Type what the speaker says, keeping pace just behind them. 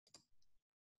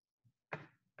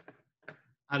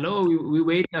Hello, we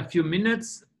wait a few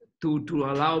minutes to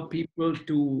allow people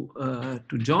to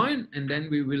join, and then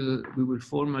we will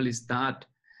formally start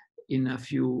in a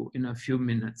few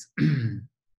minutes.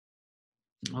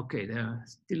 Okay, there are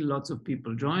still lots of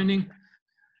people joining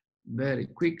very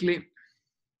quickly.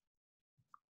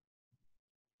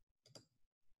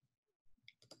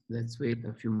 Let's wait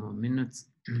a few more minutes.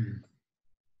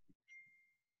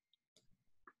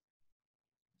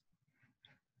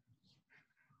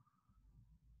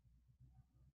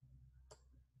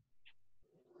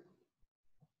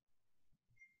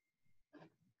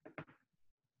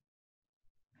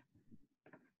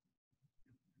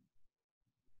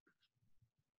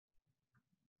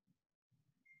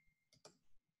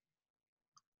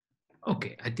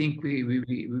 Okay, I think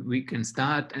we can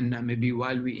start, and maybe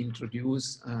while we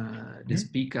introduce the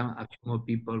speaker, a few more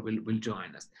people will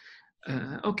join us.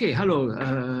 Okay,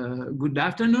 hello, good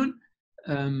afternoon.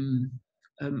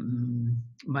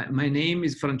 My name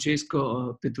is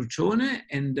Francesco Petruccione,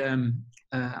 and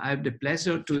I have the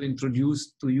pleasure to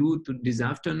introduce to you this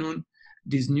afternoon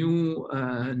this new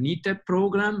NITEP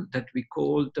program that we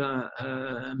called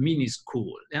Mini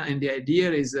School. Yeah? And the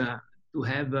idea is to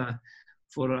have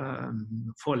for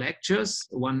 4 lectures,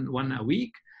 one a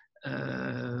week,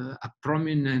 a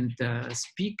prominent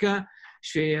speaker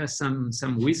share some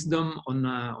wisdom on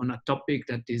a topic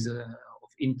that is of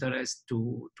interest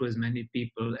to as many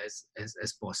people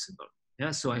as possible.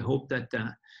 Yeah, so I hope that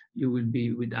you will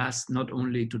be with us not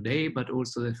only today but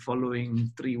also the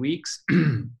following 3 weeks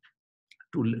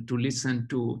to listen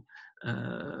to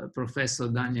Professor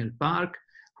Daniel Park,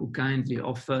 who kindly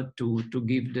offered to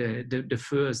give the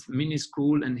first mini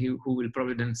school, and who will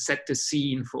probably then set the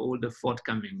scene for all the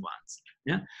forthcoming ones.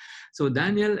 Yeah. So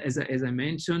Daniel, as I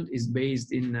mentioned, is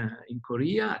based in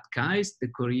Korea at KAIST, the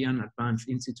Korean Advanced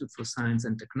Institute for Science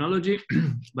and Technology,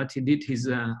 but he did his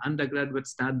undergraduate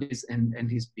studies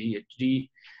and his PhD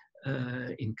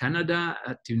in Canada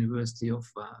at the University of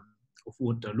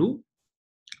Waterloo.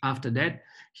 After that,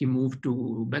 he moved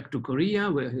back to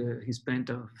Korea, where he spent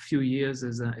a few years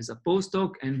as a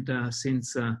postdoc, and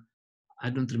since I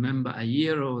don't remember, a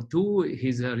year or two,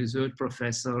 he's a research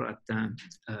professor at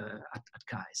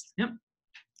KAIST. Yeah,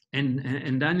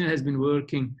 and Daniel has been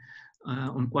working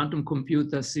on quantum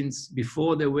computers since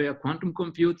before there were quantum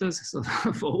computers, so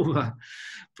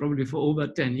probably for over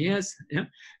 10 years. Yeah.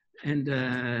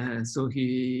 And so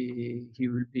he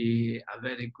will be a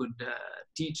very good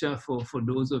teacher for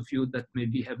those of you that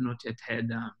maybe have not yet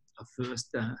had a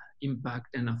first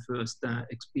impact and a first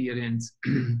experience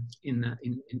in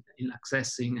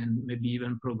accessing and maybe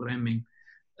even programming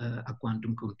a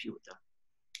quantum computer.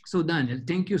 So Daniel,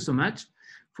 thank you so much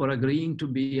for agreeing to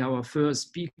be our first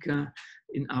speaker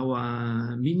in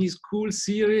our mini school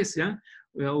series. Yeah,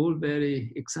 we are all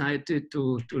very excited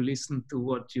to listen to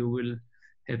what you will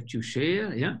have to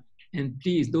share. Yeah, and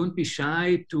please don't be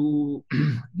shy to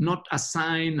not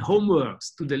assign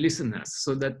homeworks to the listeners,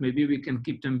 so that maybe we can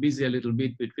keep them busy a little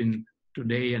bit between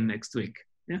today and next week.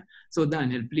 Yeah. So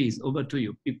Daniel, please, over to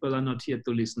you. People are not here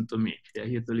to listen to me; they're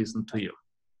here to listen to you.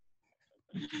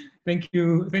 Thank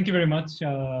you very much,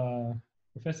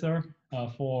 Professor,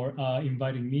 for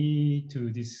inviting me to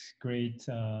this great,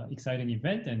 exciting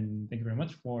event, and thank you very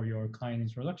much for your kind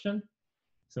introduction.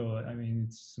 So, I mean,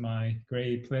 it's my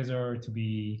great pleasure to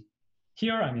be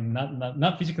here. I mean,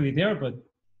 not physically there, but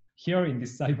here in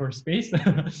this cyberspace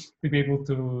to be able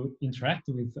to interact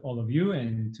with all of you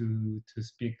and to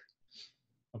speak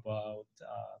about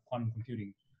quantum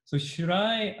computing. So should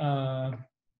I?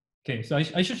 Okay, so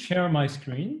I should share my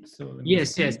screen. So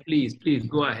yes, please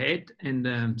go ahead,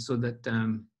 and so that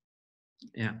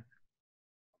yeah.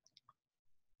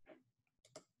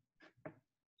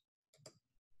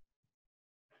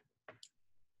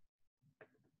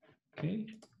 Okay.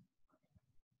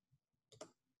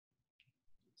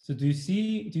 So do you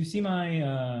see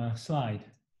my slide?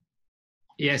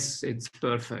 Yes, it's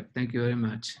perfect. Thank you very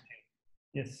much.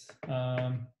 Yes.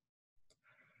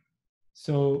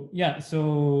 So yeah.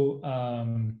 So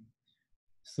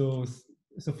so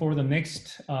for the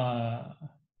next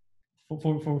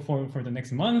for the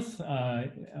next month,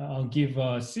 I'll give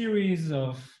a series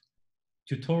of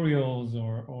tutorials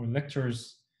or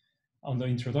lectures on the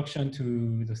introduction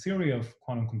to the theory of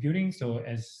quantum computing. So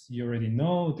as you already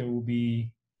know, there will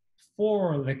be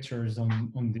 4 lectures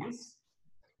on this.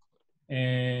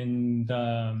 And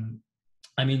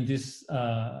I mean, this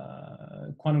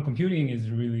quantum computing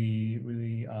is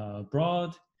really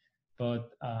broad,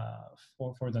 but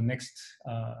for the next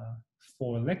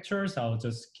 4 lectures, I'll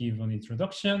just give an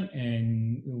introduction,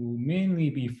 and it will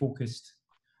mainly be focused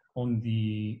on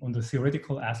the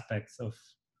theoretical aspects of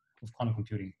quantum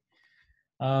computing.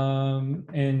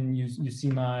 And you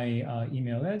see my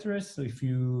email address. So if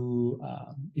you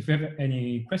have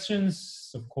any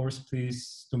questions, of course,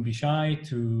 please don't be shy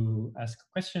to ask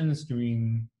questions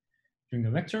during the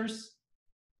lectures.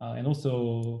 And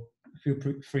also feel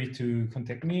free to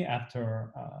contact me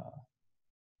after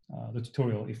the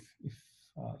tutorial if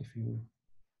you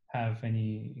have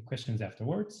any questions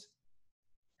afterwards.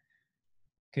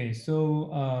 Okay,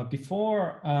 so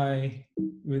before I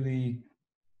really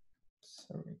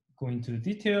go into the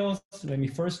details, let me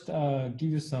first give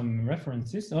you some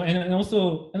references. Oh, and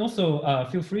also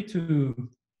feel free to,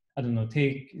 I don't know,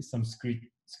 take some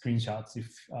screenshots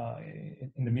if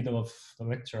in the middle of the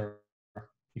lecture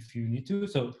if you need to.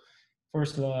 So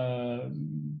first, let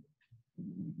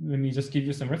me just give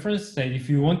you some reference. That if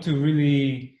you want to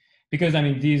really, because I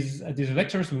mean these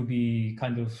lectures will be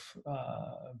kind of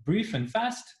brief and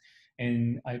fast,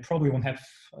 and I probably won't have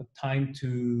time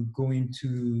to go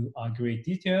into great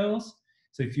details.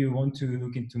 So if you want to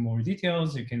look into more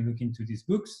details, you can look into these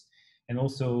books. And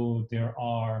also there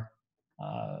are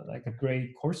like a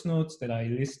great course notes that I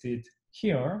listed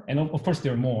here. And of course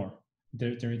there are more.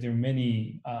 There are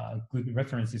many good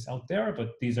references out there,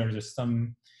 but these are just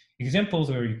some examples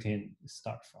where you can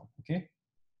start from, okay?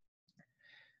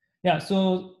 Yeah,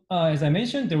 so as I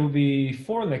mentioned, there will be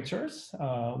 4 lectures,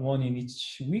 one in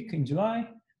each week in July.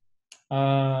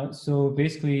 So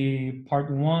basically, part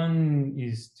 1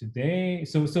 is today.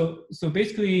 So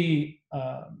basically,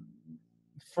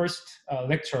 first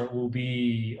lecture will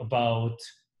be about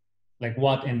like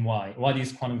what and why. What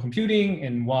is quantum computing,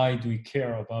 and why do we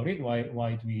care about it? Why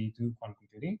do we do quantum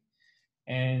computing?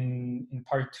 And in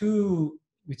part 2,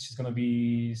 which is going to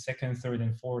be 2nd, 3rd,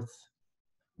 and 4th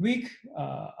week,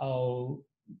 I'll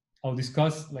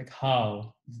discuss like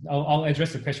how. I'll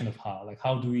address the question of how. Like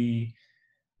how do we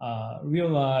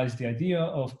realize the idea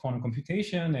of quantum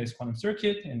computation as quantum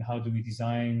circuit, and how do we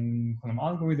design quantum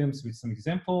algorithms with some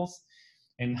examples,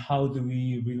 and how do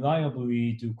we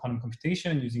reliably do quantum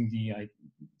computation using the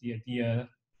idea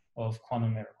of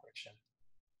quantum error correction.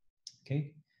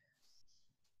 Okay,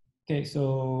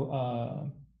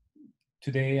 so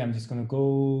today I'm just going to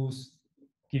go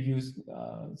give you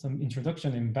some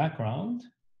introduction and background.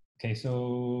 Okay,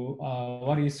 so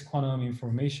what is quantum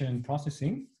information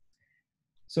processing?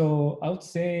 So I would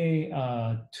say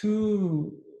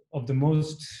 2 of the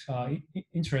most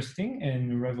interesting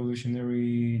and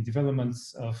revolutionary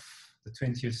developments of the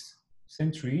 20th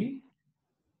century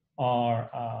are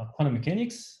quantum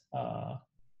mechanics,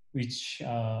 which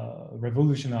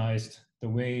revolutionized the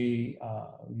way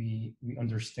we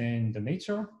understand the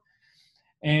nature,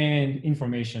 and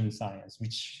information science,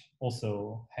 which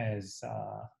also has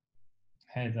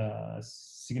had a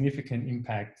significant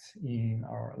impact in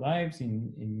our lives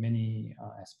in many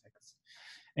aspects.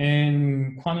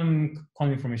 And quantum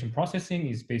information processing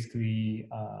is basically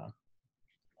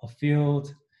a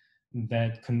field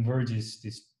that converges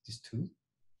these 2.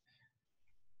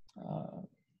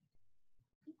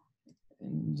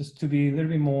 And just to be a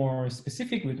little bit more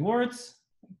specific with words,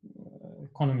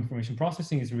 quantum information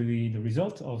processing is really the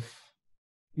result of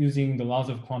using the laws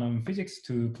of quantum physics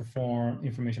to perform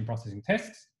information processing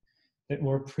tests that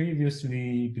were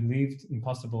previously believed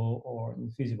impossible or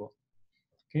infeasible.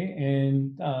 Okay,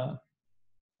 and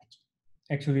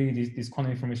actually this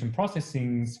quantum information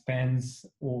processing spans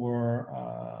over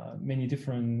many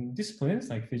different disciplines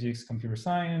like physics, computer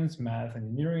science, math,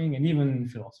 engineering, and even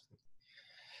philosophy.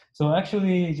 So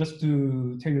actually, just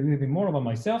to tell you a little bit more about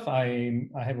myself, I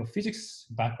have a physics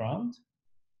background.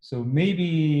 So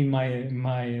maybe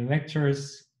my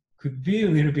lectures could be a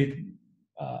little bit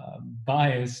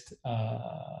biased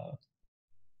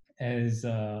as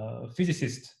a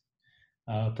physicist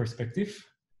perspective,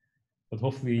 but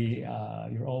hopefully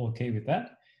you're all okay with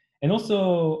that. And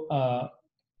also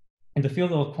in the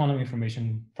field of quantum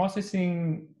information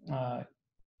processing,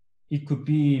 it could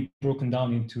be broken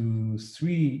down into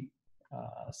 3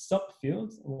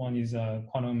 subfields. One is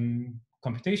quantum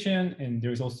computation, and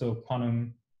there's also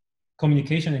quantum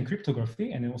communication and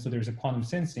cryptography, and then also there's a quantum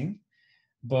sensing.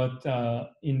 But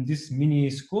in this mini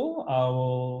school, I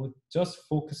will just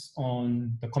focus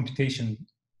on the computation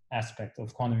aspect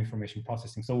of quantum information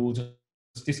processing. So we'll just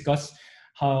discuss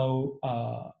how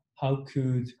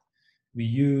could we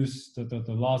use the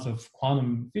laws of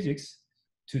quantum physics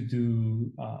to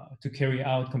carry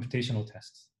out computational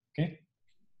tests. Okay.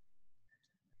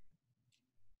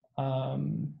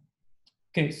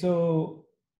 Okay, so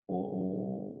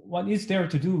what is there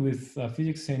to do with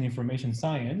physics and information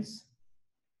science?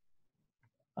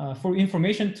 For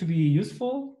information to be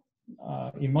useful,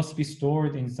 it must be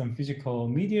stored in some physical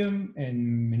medium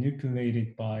and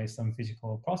manipulated by some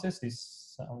physical process.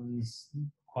 This sounds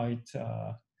quite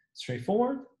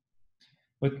straightforward.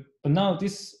 But now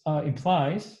this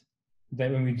implies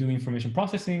that when we do information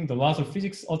processing, the laws of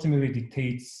physics ultimately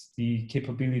dictates the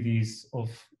capabilities of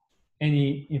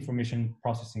any information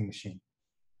processing machine,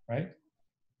 right?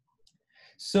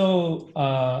 So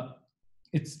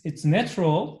it's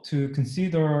natural to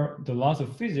consider the laws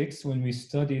of physics when we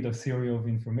study the theory of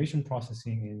information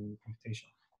processing in computation.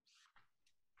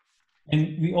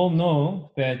 And we all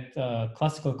know that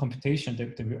classical computation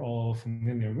that we're all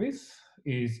familiar with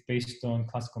is based on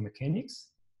classical mechanics.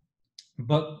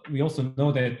 But we also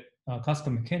know that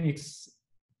classical mechanics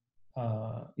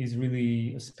is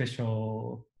really a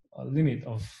special limit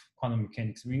of quantum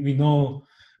mechanics. We know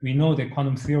that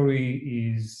quantum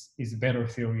theory is a better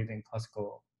theory than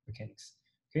classical mechanics.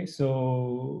 Okay,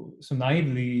 so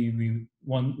naively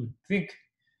one would think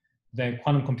that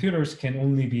quantum computers can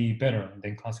only be better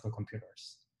than classical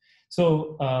computers.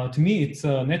 So to me, it's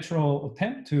a natural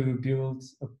attempt to build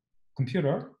a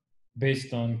computer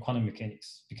based on quantum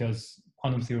mechanics, because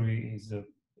quantum theory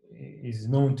is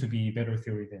known to be better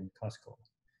theory than classical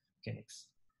mechanics.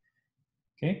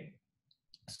 Okay,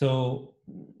 so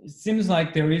it seems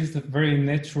like there is a very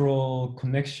natural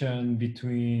connection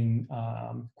between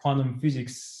quantum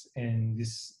physics and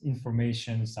this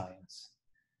information science.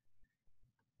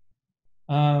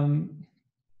 And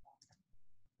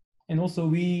also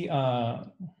we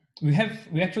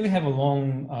actually have a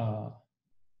long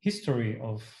history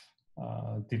of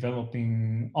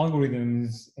developing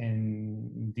algorithms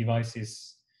and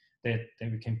devices that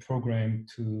we can program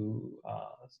to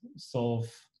solve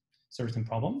certain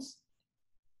problems.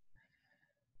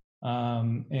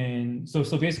 And so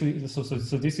basically,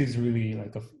 this is really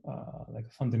like a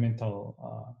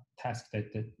fundamental task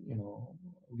that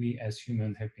we as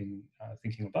humans have been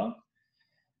thinking about.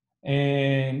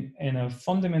 And a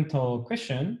fundamental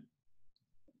question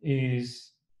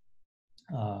is,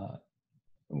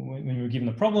 when you're given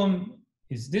a problem,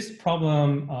 is this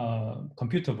problem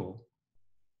computable?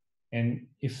 And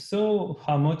if so,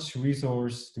 how much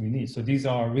resource do we need? So these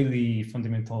are really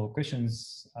fundamental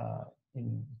questions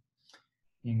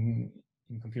in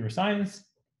computer science.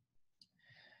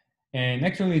 And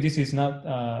actually, this is not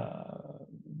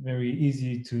very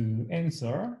easy to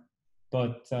answer,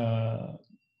 but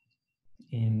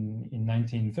in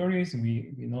 1930s,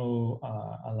 we know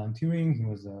Alan Turing. He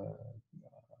was a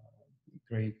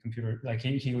great computer, like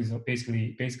he was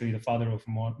basically the father of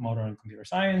modern computer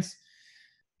science.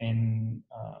 And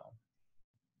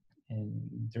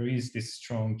there is this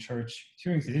strong church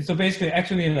Turing thesis. So basically,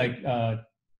 actually, like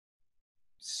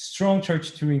strong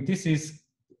church Turing thesis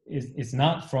is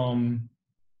not from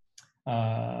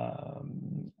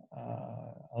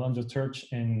Alonzo Church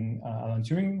and Alan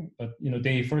Turing, but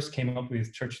they first came up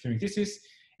with church Turing thesis,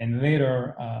 and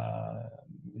later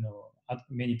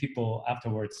many people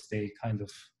afterwards they kind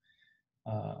of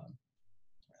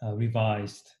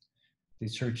revised the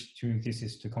church Turing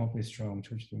thesis to come up with strong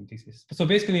church Turing thesis. So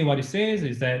basically what it says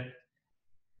is that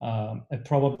a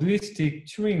probabilistic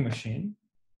Turing machine,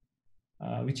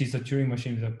 which is a Turing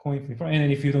machine with a coin flipper.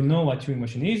 And if you don't know what Turing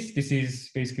machine is, this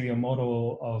is basically a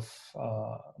model of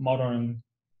modern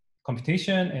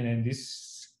computation. And then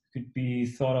this could be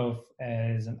thought of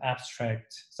as an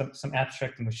abstract, some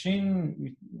abstract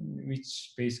machine,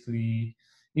 which basically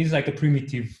is like a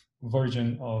primitive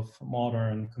version of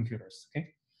modern computers,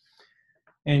 okay?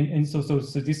 And so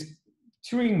this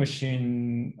Turing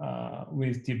machine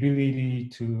with the ability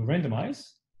to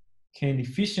randomize can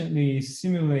efficiently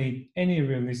simulate any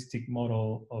realistic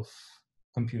model of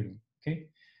computing, okay?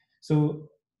 So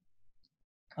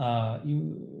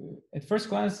you, at first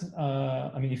glance,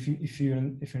 I mean, if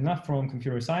you're not from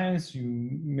computer science,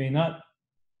 you may not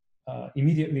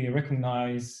immediately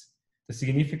recognize the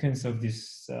significance of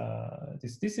this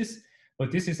this thesis, but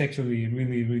this is actually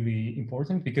really, really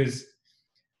important because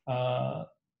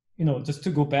just to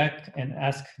go back and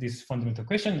ask this fundamental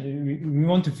question, we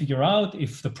want to figure out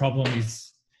if the problem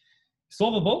is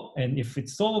solvable, and if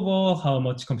it's solvable, how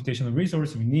much computational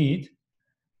resource we need.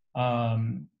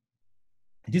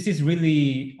 This is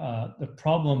really the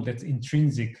problem that's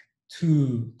intrinsic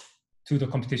to the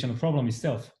computational problem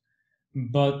itself,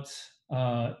 but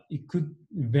it could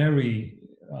vary,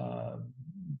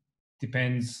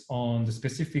 depends on the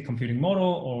specific computing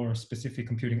model or specific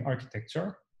computing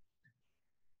architecture.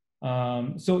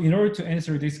 So in order to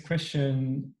answer this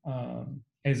question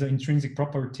as an intrinsic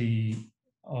property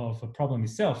of a problem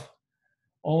itself,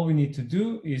 all we need to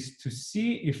do is to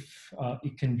see if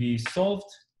it can be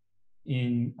solved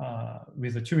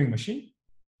with a Turing machine.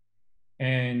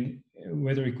 and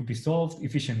whether it could be solved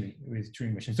efficiently with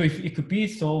Turing machine. So if it could be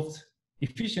solved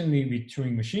efficiently with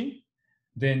Turing machine,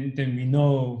 then we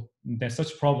know that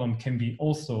such problem can be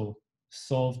also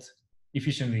solved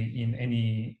efficiently in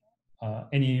any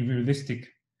realistic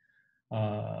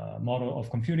model of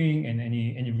computing and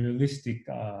any realistic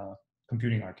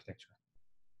computing architecture.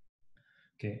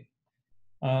 Okay,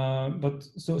 but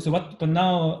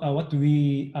now what do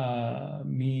we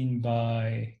mean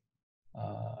by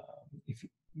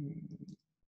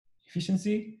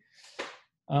efficiency?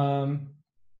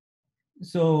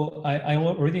 So I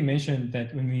already mentioned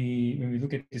that when we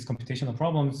look at these computational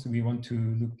problems, we want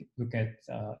to look at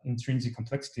intrinsic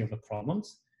complexity of the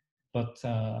problems, but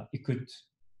it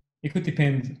could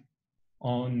depend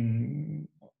on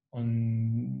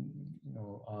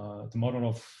the model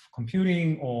of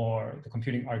computing or the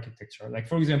computing architecture. Like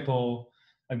for example,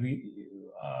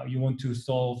 you want to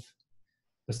solve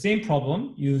the same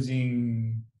problem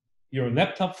using your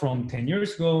laptop from 10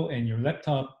 years ago and your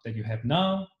laptop that you have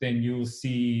now, then you'll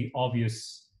see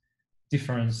obvious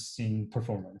difference in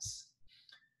performance.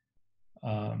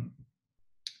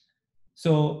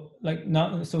 So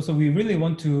we really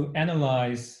want to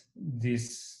analyze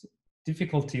this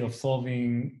difficulty of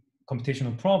solving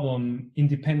computational problem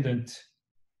independent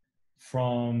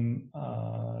from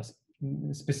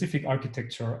specific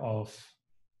architecture of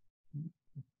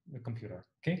the computer,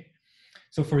 okay?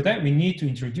 So for that, we need to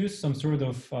introduce some sort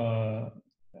of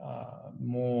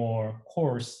more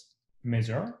coarse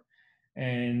measure.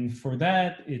 And for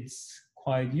that, it's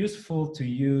quite useful to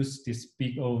use this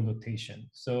big O notation.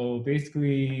 So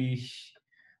basically,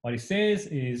 what it says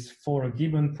is for a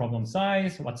given problem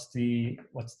size, what's the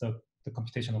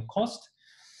computational cost?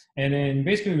 And then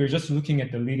basically, we're just looking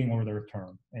at the leading order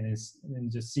term and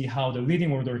just see how the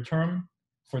leading order term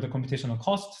for the computational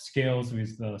cost scales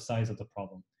with the size of the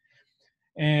problem.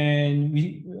 And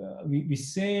we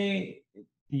say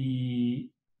the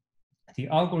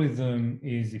algorithm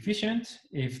is efficient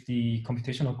if the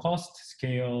computational cost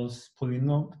scales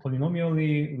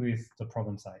polynomially with the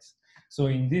problem size. So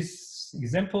in this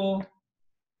example,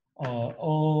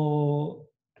 all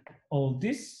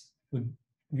this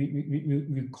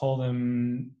we call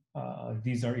them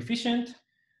these are efficient,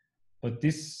 but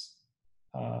this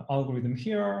algorithm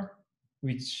here,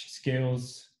 which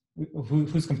scales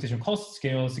whose computational cost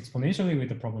scales exponentially with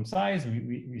the problem size,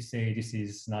 we say this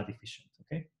is not efficient,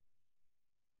 okay?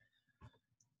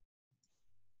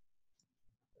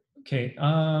 Okay,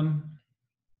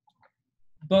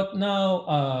 but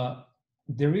now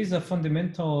there is a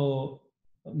fundamental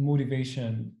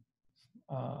motivation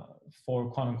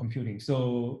for quantum computing.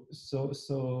 So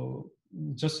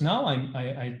just now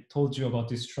I told you about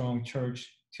this strong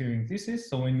Church-Turing thesis.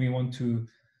 So when we want to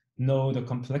know the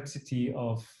complexity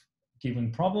of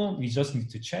given problem, we just need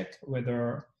to check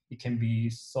whether it can be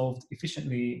solved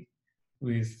efficiently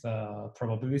with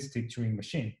probabilistic Turing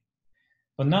machine.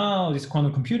 But now this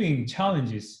quantum computing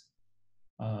challenges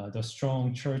the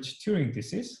strong Church-Turing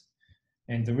thesis.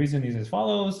 And the reason is as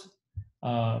follows.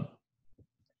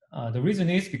 The reason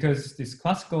is because this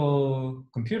classical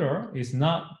computer is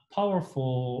not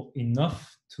powerful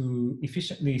enough to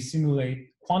efficiently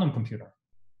simulate quantum computer.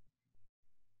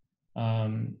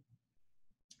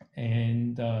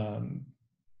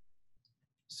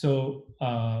 So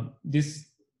this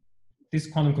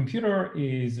quantum computer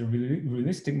is a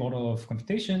realistic model of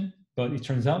computation, but it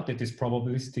turns out that this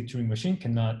probabilistic Turing machine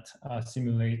cannot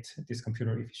simulate this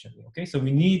computer efficiently. Okay,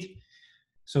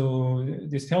 so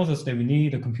this tells us that we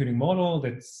need a computing model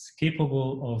that's capable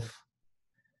of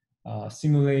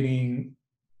simulating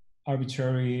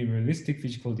arbitrary realistic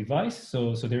physical device.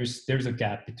 So there's a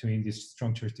gap between this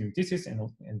strong Church-Turing thesis and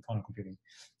quantum computing.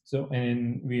 So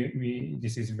and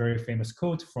this is a very famous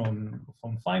quote from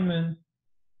Feynman.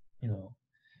 You know,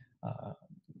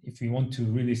 if we want to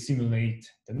really simulate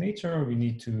the nature, we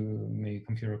need to make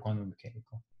computer quantum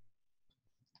mechanical.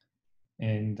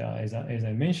 And as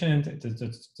I mentioned,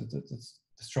 the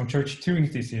strong Church-Turing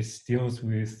thesis deals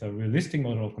with a realistic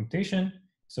model of computation.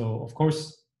 So of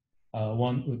course,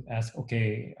 one would ask,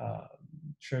 okay,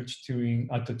 Church-Turing,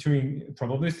 the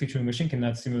probabilistic Turing machine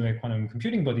cannot simulate quantum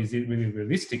computing, but is it really a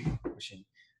realistic machine?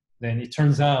 Then it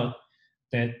turns out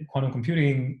that quantum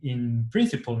computing, in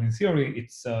principle, in theory,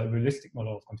 it's a realistic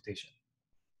model of computation.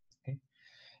 Okay,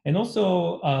 and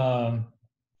also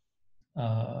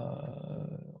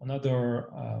another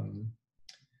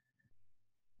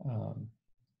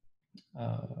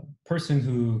person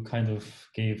who kind of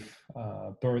gave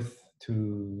birth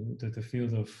to the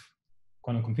field of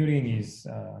quantum computing is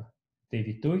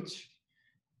David Deutsch,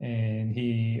 and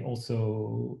he was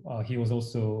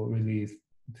also really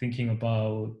thinking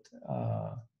about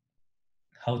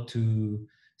how to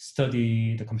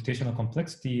study the computational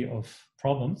complexity of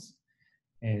problems.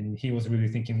 And he was really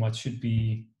thinking what should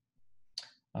be,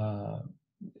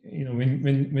 you know,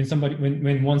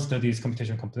 when one studies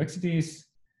computational complexities,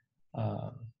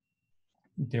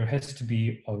 there has to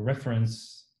be a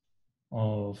reference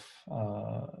of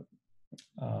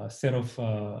a set of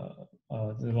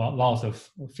the laws of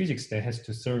physics that has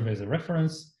to serve as a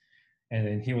reference. And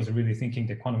then he was really thinking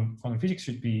that quantum physics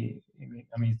should be,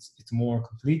 I mean, it's more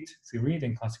complete theory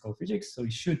than classical physics, so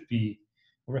it should be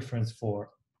a reference for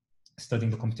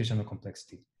studying the computational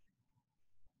complexity.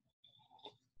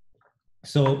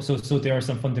 So there are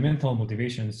some fundamental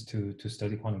motivations to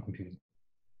study quantum computing.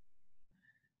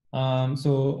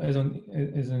 So as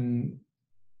an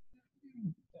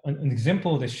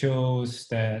example that shows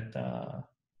that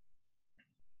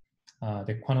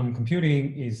that quantum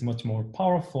computing is much more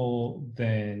powerful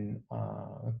than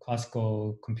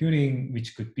classical computing,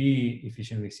 which could be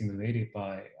efficiently simulated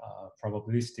by a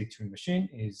probabilistic Turing machine,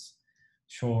 is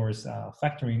Shor's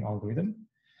factoring algorithm.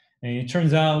 And it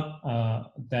turns out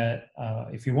that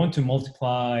if you want to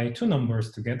multiply two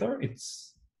numbers together, it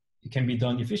can be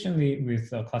done efficiently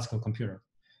with a classical computer.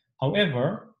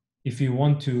 However, if you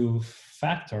want to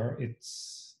factor,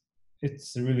 it's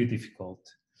really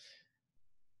difficult.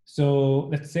 So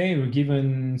let's say we're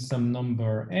given some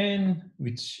number n,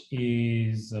 which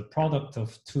is a product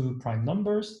of two prime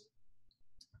numbers.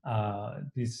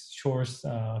 This Shor's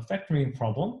factoring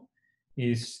problem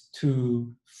is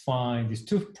to find these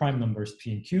two prime numbers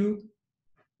p and q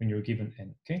when you're given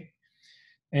n. Okay,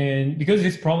 and because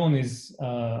this problem is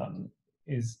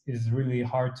really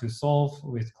hard to solve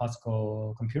with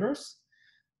classical computers,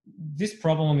 this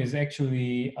problem is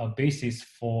actually a basis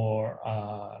for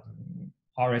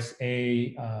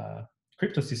RSA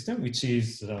crypto system, which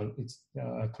is it's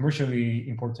commercially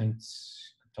important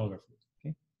cryptography.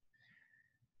 Okay.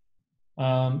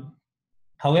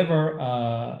 However,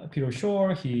 Peter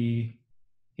Shor, he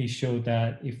showed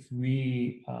that if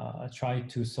we try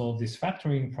to solve this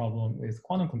factoring problem with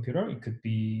quantum computer, it could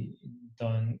be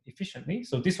done efficiently.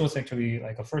 So this was actually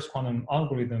like a first quantum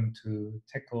algorithm to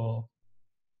tackle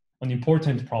an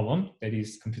important problem that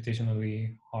is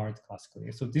computationally hard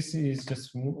classically. So this is just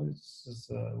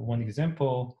one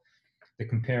example that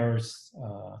compares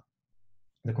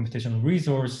the computational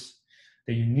resource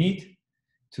that you need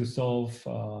to solve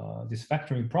this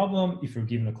factoring problem if you're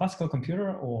given a classical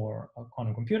computer or a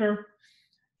quantum computer.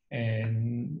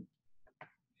 And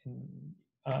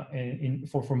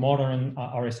for modern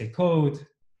RSA code,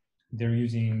 they're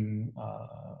using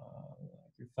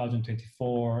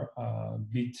 1024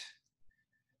 bit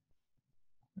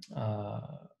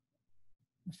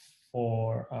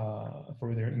for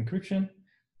their encryption,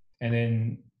 and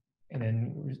then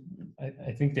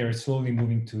I think they're slowly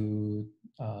moving to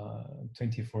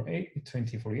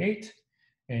 2048,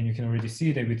 and you can already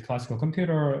see that with classical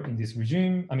computer in this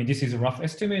regime. I mean, this is a rough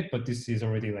estimate, but this is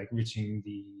already like reaching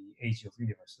the age of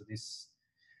universe. So this,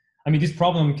 I mean, this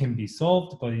problem can be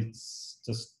solved, but it's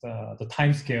just the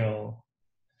time scale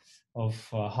of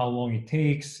how long it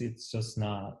takes, it's just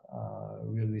not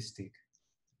realistic.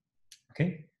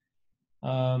 Okay,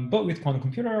 but with quantum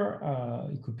computer,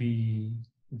 it could be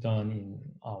done in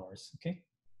hours. Okay,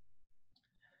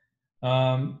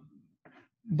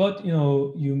 but you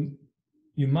know,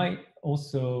 you might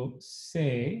also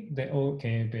say that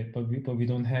okay, but we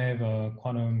don't have a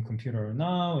quantum computer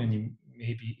now, and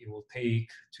maybe it will take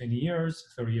 20 years,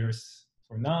 30 years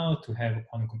from now to have a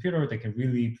quantum computer that can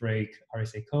really break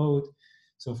RSA code.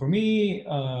 So for me,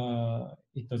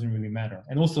 it doesn't really matter.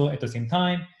 And also at the same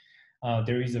time,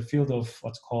 there is a field of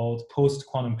what's called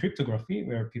post-quantum cryptography,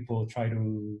 where people try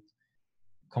to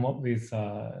come up with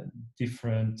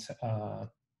different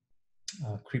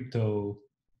crypto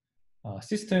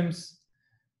systems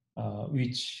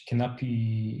which cannot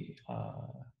be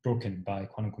broken by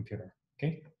quantum computer.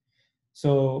 Okay,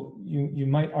 so you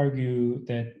might argue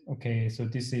that okay, so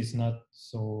this is not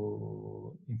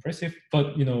so impressive,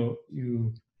 but you know,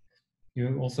 you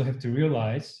also have to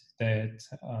realize that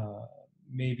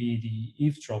maybe the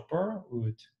eavesdropper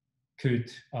could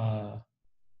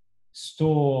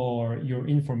store your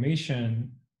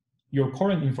information, your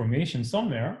current information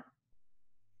somewhere,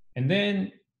 and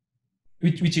then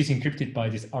which is encrypted by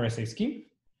this RSA scheme.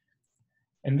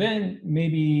 And then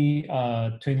maybe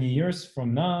 20 years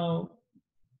from now,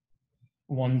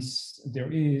 once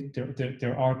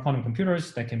there are quantum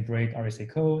computers that can break RSA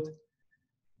code,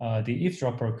 the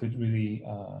eavesdropper could really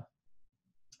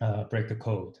break the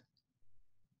code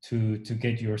to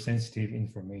get your sensitive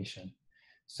information.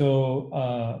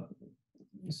 So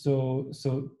so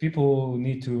people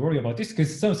need to worry about this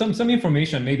because some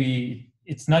information maybe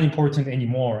it's not important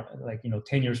anymore. Like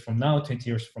 10 years from now, 20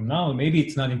 years from now, maybe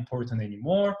it's not important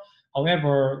anymore.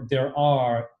 However, there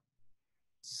are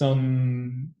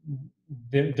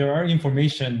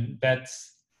information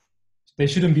that's they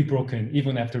shouldn't be broken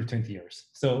even after 20 years.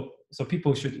 So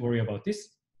people should worry about this.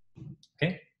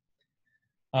 Okay.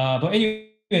 But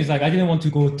anyways, like I didn't want to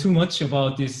go too much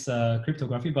about this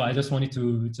cryptography, but I just wanted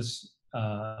to just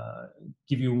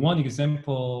give you one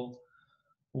example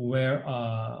where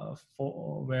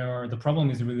where the problem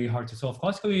is really hard to solve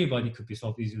classically, but it could be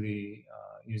solved easily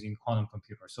using quantum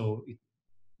computer. So it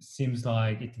seems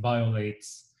like it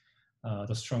violates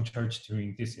the strong charge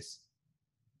Turing thesis.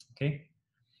 Okay.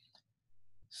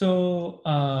 So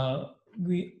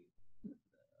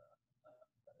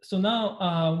so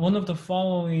now one of the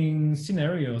following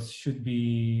scenarios should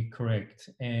be correct,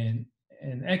 and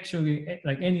actually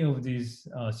like any of these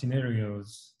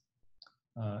scenarios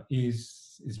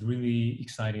is really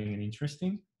exciting and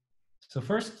interesting. So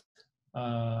first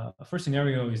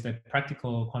scenario is that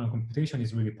practical quantum computation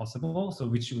is really possible, so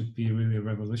which would be really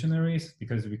revolutionary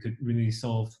because we could really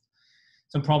solve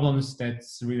some problems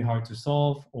that's really hard to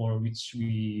solve or which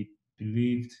we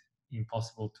believed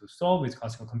impossible to solve with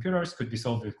classical computers could be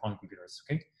solved with quantum computers.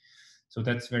 Okay, so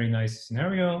that's very nice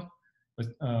scenario.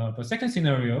 But second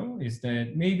scenario is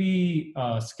that maybe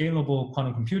scalable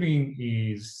quantum computing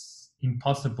is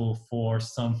impossible for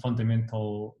some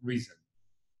fundamental reason.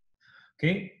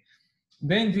 Okay,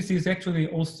 then this is actually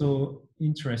also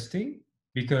interesting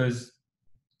because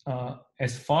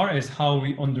as far as how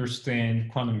we understand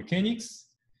quantum mechanics,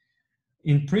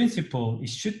 in principle, it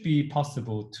should be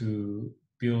possible to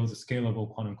build a scalable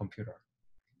quantum computer.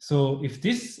 So if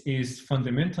this is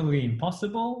fundamentally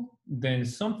impossible, then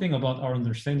something about our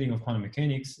understanding of quantum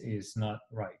mechanics is not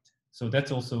right. So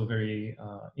that's also very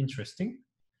interesting.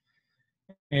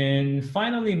 And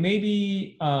finally,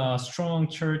 maybe strong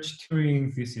charge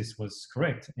Turing thesis was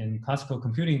correct, and classical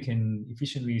computing can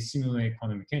efficiently simulate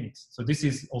quantum mechanics. So this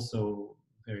is also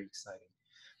very exciting.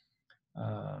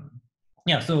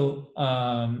 Yeah. So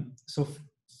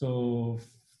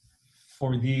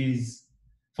for these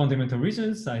fundamental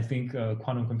reasons, I think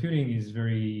quantum computing is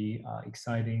very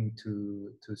exciting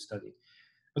to study.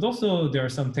 But also there are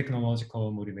some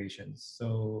technological motivations.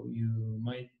 So you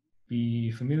might be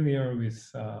familiar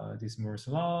with this Moore's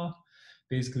law.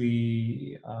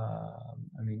 Basically,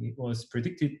 I mean, it was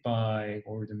predicted by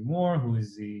Gordon Moore, who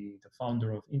is the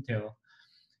founder of Intel.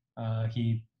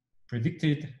 He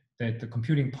predicted that the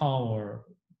computing power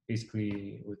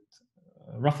basically would,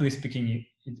 roughly speaking,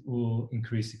 it will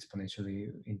increase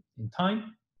exponentially in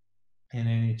time. And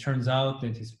then it turns out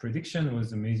that his prediction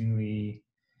was amazingly,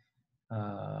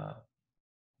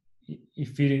 it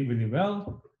fitted really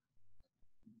well.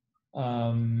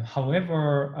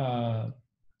 However,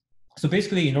 so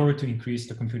basically, in order to increase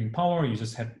the computing power, you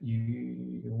just have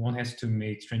one has to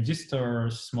make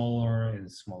transistors smaller and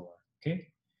smaller. Okay,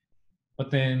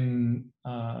 but then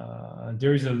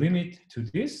there is a limit to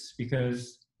this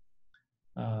because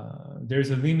there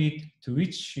is a limit to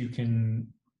which you can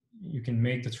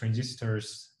make the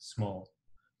transistors small.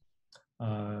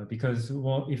 Because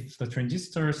well, if the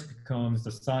transistors becomes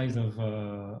the size of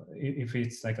if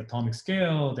it's like atomic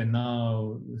scale, then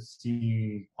now you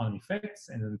see quantum effects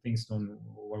and then things don't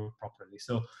work properly.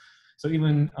 So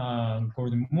even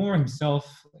Gordon Moore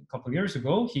himself a couple of years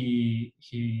ago, he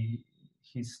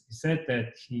said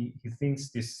that he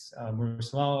thinks this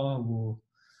Moore's law will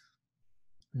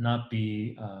not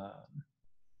be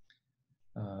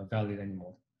valid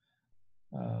anymore.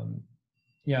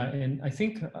 Yeah, and I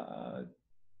think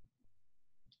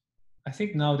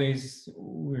nowadays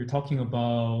we're talking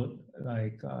about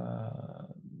like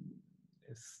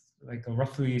it's like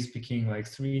roughly speaking like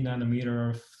 3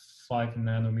 nanometer, 5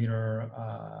 nanometer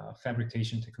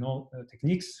fabrication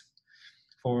techniques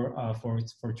for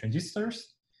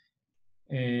transistors,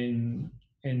 and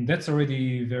that's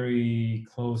already very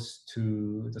close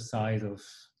to the size of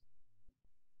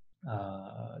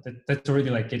that's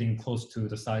already like getting close to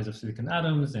the size of silicon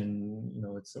atoms, and you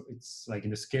know it's like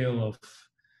in the scale of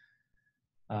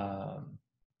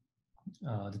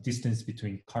the distance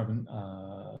between carbon,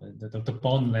 the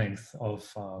bond length of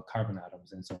carbon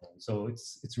atoms, and so on. So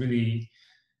it's really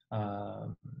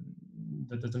the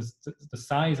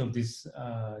size of these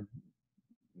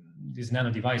nano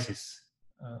devices.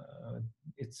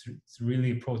 It's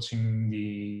really approaching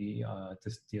the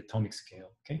atomic scale.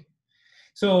 Okay.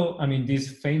 So, I mean, these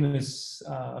famous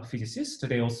physicists,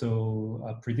 they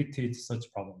also predicted such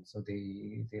problems. So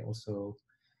they also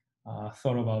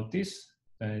thought about this,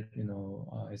 that, you know,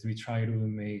 as we try to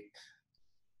make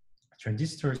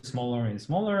transistors smaller and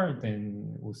smaller,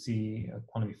 then we'll see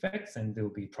quantum effects, and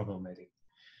they'll be problematic.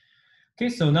 Okay,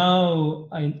 so now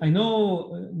I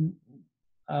know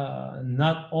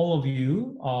not all of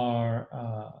you are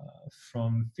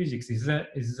from physics. Is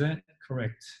that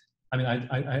correct? I mean,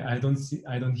 I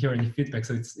don't hear any feedback,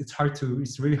 so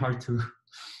it's really hard to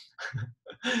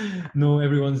know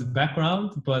everyone's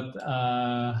background. But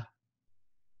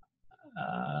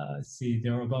let's see,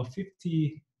 there are about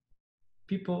 50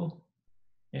 people,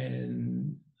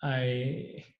 and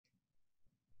I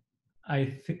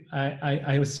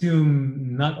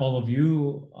assume not all of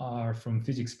you are from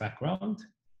physics background.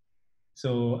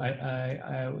 So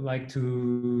I would like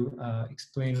to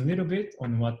explain a little bit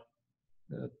on what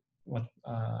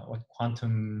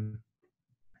quantum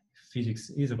physics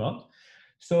is about.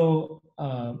 So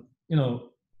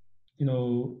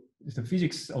the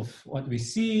physics of what we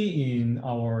see in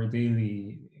our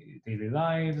daily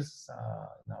lives,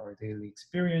 in our daily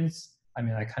experience. I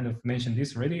mean, I kind of mentioned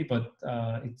this already, but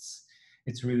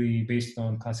it's really based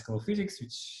on classical physics,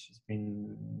 which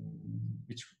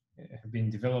have been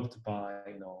developed by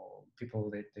people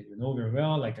that you know very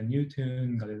well, like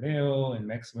Newton, Galileo, and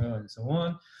Maxwell, and so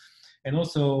on. And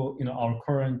also, our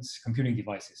current computing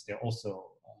devices, they're also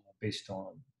based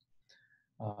on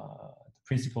the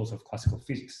principles of classical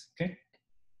physics. Okay,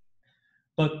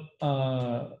 but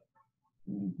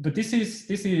this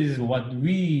is what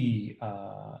we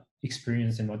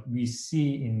experience and what we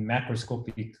see in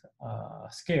macroscopic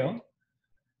scale.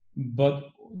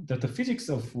 But the physics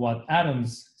of what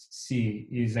atoms see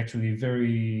is actually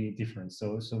very different.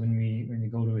 So when we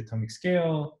go to atomic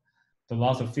scale, the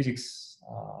laws of physics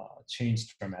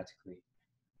change dramatically.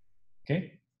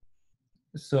 Okay,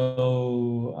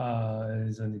 so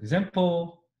as an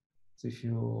example, so if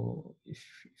you're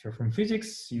from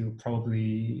physics, you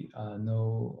probably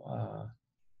know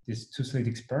this two-slit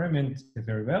experiment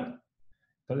very well.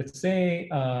 But let's say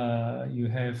we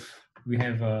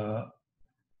have a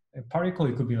particle.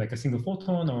 It could be like a single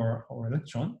photon or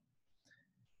electron,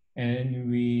 and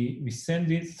we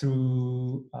send it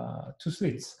through two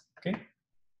slits. Okay,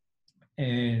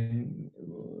 and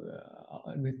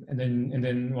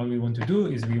then what we want to do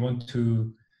is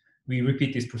we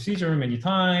repeat this procedure many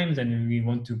times, and we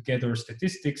want to gather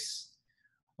statistics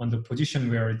on the position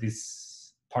where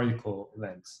this particle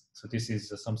lands. So this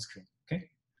is a sum screen. Okay,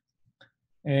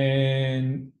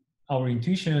 and our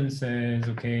intuition says,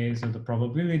 okay, so the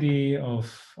probability of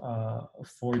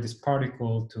for this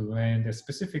particle to land at a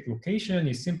specific location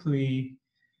is simply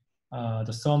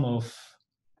the sum of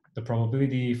the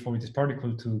probability for this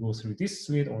particle to go through this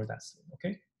slit or that slit.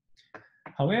 Okay.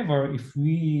 However, if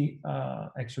we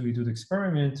actually do the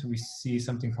experiment, we see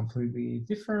something completely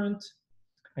different,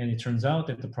 and it turns out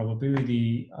that the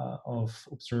probability of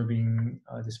observing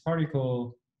this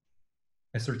particle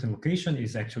a certain location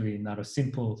is actually not a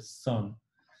simple sum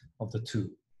of the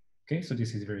two. Okay, so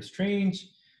this is very strange,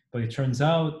 but it turns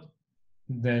out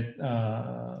that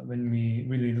when we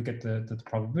really look at the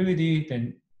probability,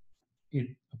 then it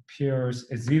appears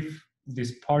as if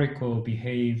this particle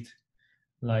behaved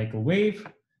like a wave,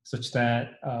 such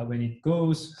that when it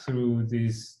goes through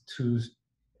these two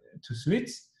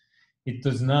slits, it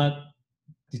does not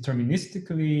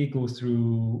deterministically go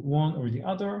through one or the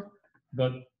other,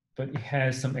 but it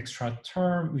has some extra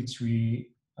term which we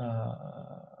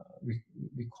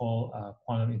call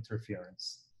quantum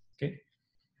interference. Okay,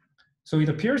 so it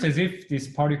appears as if this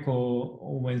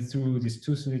particle went through these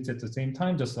two slits at the same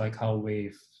time, just like how a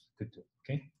wave could do.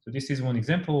 Okay, so this is one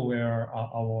example where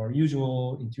our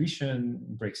usual intuition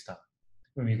breaks down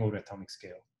when we go to atomic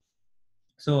scale.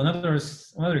 So another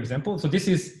example. So this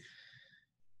is,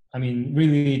 I mean,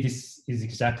 really, this is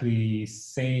exactly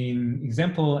same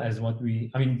example as what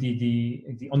the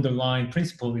underlying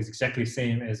principle is exactly the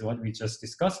same as what we just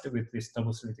discussed with this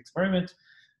double slit experiment,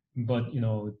 but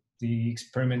the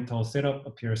experimental setup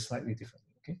appears slightly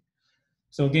differently. Okay,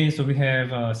 so again, so we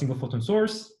have a single photon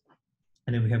source,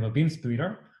 and then we have a beam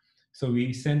splitter. So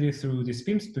we send it through this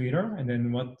beam splitter, and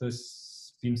then what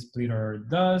this beam splitter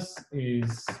does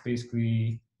is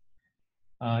basically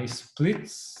it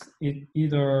splits. It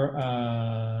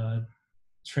either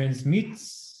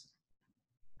transmits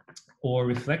or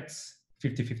reflects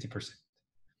 50-50%.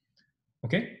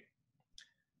 Okay,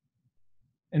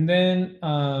 and then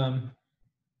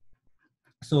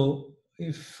so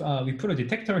if we put a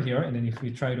detector here, and then if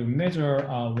we try to measure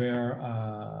where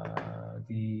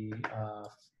the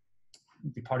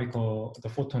particle, the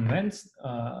photon lands,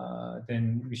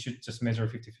 then we should just measure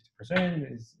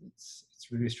 50-50%. It's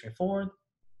really straightforward.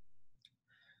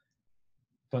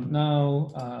 But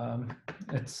now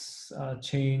let's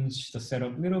change the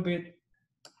setup a little bit.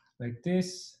 like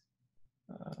this.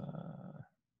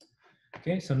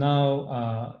 Okay, so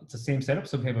now it's the same setup.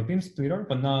 So we have a beam splitter,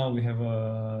 but now we have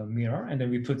a mirror, and then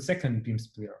we put second beam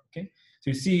splitter. Okay, so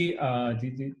you see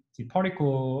the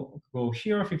particle go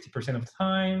here 50% of the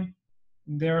time,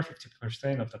 there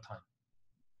 50% of the time.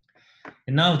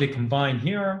 And now they combine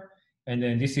here, and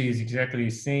then this is exactly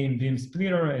the same beam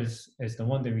splitter as the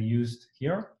one that we used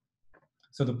here.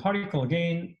 So the particle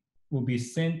again will be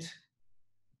sent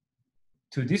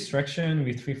to this direction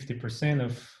with 50%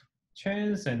 of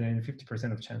chance and then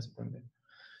 50% of chance from there.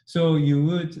 So you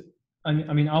would,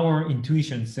 I mean, our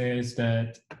intuition says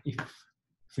that if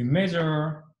we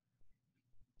measure,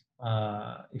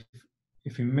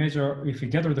 if we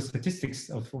gather the statistics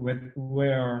of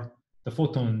where the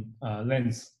photon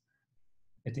lands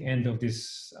at the end of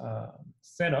this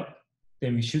setup,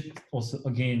 then we should also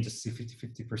again just see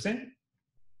 50-50%.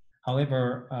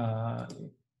 However,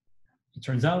 it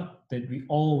turns out that we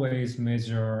always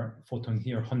measure photon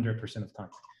here 100% of time.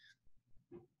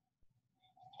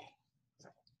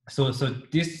 So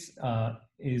this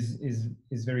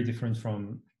is very different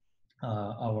from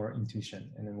our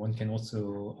intuition. And then one can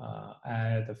also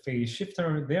add a phase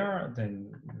shifter there,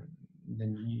 then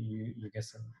you get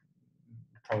some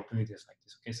probabilities like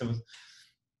this. Okay,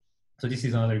 so this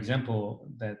is another example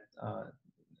that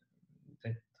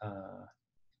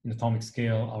in atomic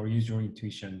scale, our usual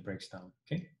intuition breaks down.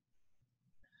 Okay.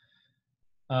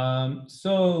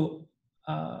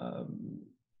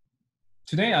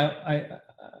 Today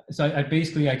I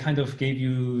basically kind of gave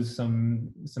you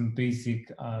some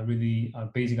basic, really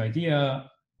basic idea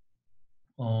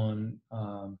on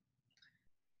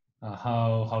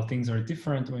how things are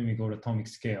different when we go to atomic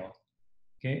scale.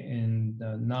 Okay, and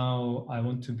now I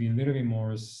want to be a little bit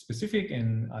more specific,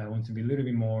 and I want to be a little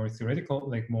bit more theoretical,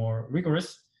 like more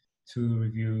rigorous, to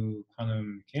review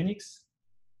quantum mechanics.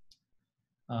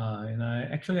 And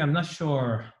I'm not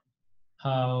sure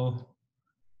how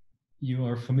you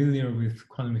are familiar with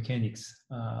quantum mechanics.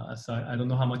 So I don't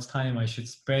know how much time I should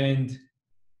spend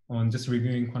on just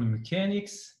reviewing quantum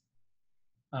mechanics.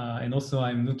 And also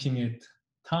I'm looking at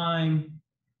time.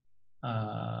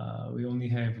 We only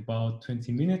have about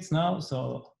 20 minutes now,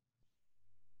 so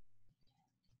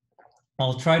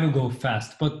I'll try to go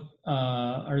fast, but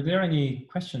are there any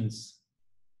questions?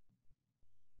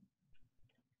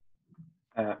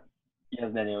 Yes,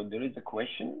 Daniel, there is a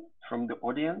question from the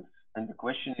audience, and the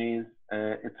question is,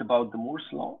 it's about the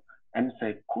Moore's law, and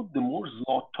say, could the Moore's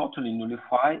law totally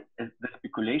nullify the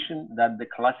speculation that the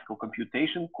classical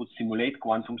computation could simulate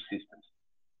quantum systems?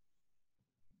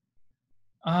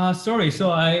 Sorry, so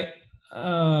I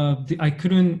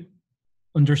couldn't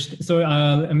understand. So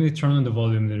let me turn on the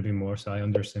volume a little bit more so I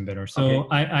understand better. So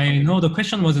okay. I know the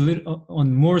question was a little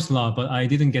on Moore's law, but I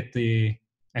didn't get the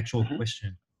actual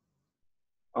question.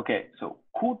 Okay, so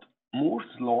could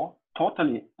Moore's law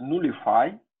totally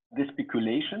nullify the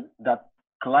speculation that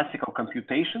classical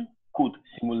computation could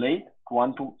simulate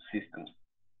quantum systems?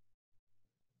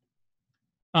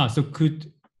 So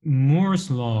could Moore's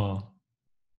law?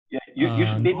 Yeah, you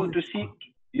should be able to see.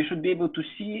 You should be able to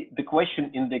see the question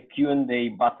in the Q&A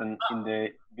button in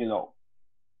the below.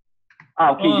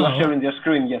 Okay, you are sharing your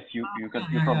screen. Yes, you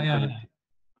probably couldn't see.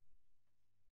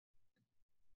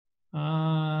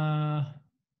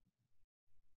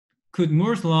 Could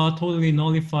Moore's law totally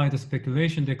nullify the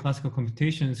speculation that classical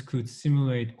computations could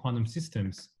simulate quantum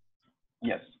systems?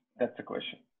 Yes, that's the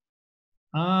question.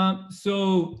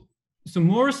 So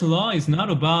Moore's law is not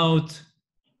about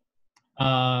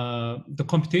the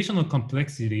computational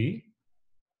complexity.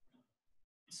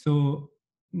 So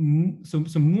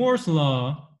Moore's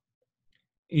law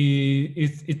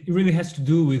it really has to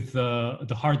do with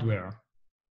the hardware.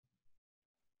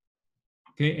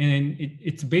 Okay, and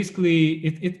it's basically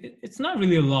it's not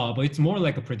really a law, but it's more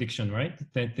like a prediction, right?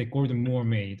 That Gordon Moore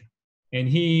made, and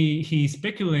he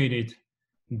speculated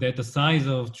that the size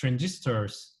of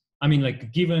transistors, I mean,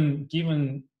 like given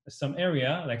some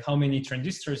area, like how many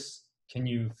transistors can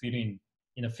you fit in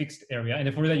a fixed area,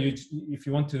 and for that if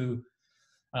you want to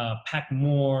pack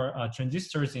more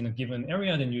transistors in a given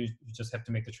area, then you just have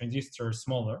to make the transistor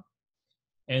smaller.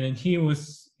 And then he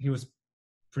was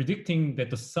predicting that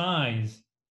the size,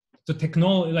 the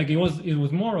technology, like it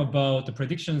was more about the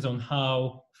predictions on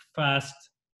how fast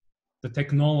the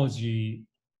technology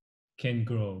can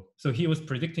grow. So he was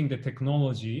predicting the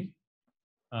technology,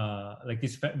 like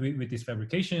this with these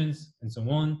fabrications and so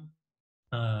on,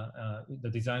 the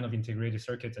design of integrated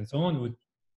circuits and so on would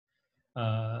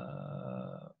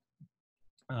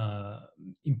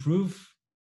improve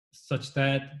such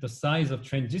that the size of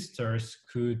transistors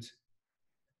could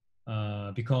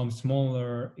become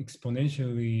smaller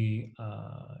exponentially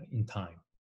in time.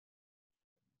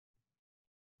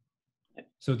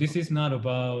 So this is not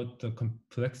about the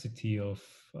complexity of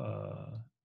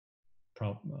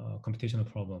computational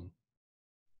problem.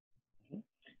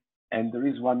 And there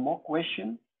is one more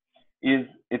question.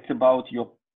 It's about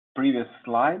your previous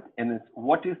slide, and it's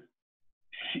what is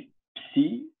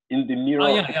psi in the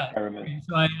mirror experiment? Yeah.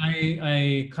 So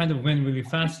I kind of went really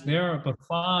fast there, but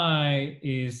phi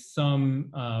is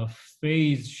some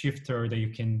phase shifter that you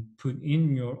can put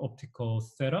in your optical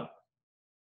setup.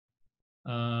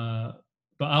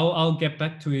 But I'll get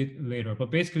back to it later.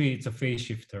 But basically, it's a phase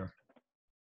shifter.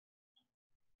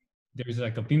 There's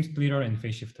like a beam splitter and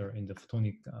phase shifter in the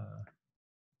photonic.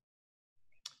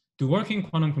 Do working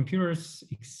quantum computers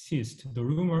exist? The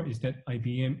rumor is that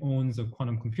IBM owns a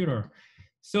quantum computer.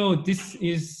 So this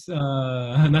is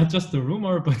not just a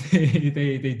rumor, but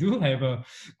they do have a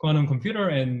quantum computer.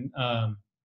 And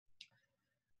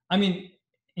I mean,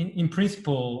 in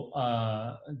principle,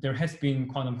 there has been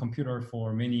quantum computer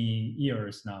for many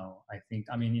years now, I think.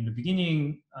 I mean, in the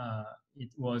beginning, it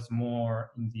was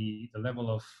more in the level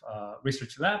of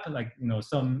research lab, like, you know,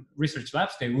 some research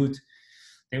labs, they would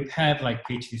have like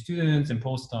PhD students and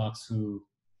postdocs who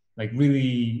like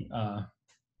really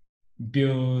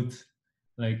build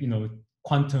like, you know,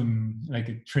 quantum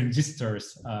like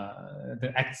transistors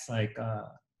that acts like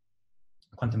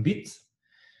quantum bits.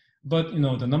 But, you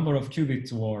know, the number of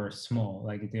qubits were small,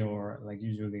 like they were like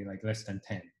usually like less than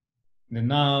 10. And then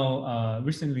now,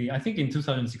 recently, I think in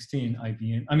 2016,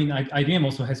 IBM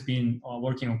also has been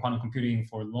working on quantum computing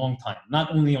for a long time,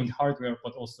 not only on the hardware,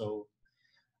 but also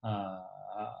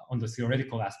on the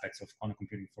theoretical aspects of quantum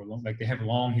computing for long. Like they have a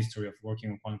long history of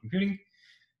working on quantum computing.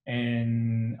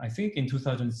 And I think in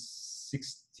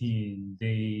 2016,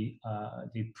 they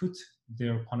put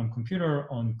their quantum computer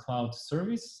on cloud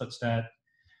service such that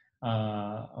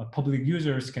public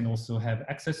users can also have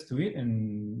access to it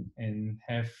and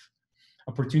have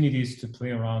opportunities to play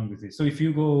around with it. So if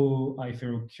you go, if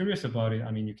you're curious about it,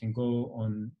 I mean, you can go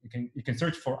on, you can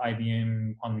search for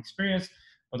IBM Quantum Experience,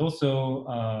 but also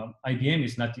IBM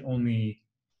is not the only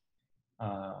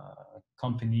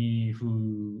company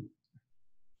who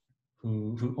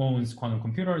owns quantum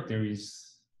computer. There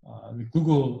is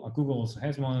Google also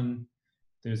has one.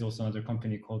 There's also another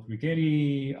company called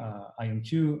Rigetti,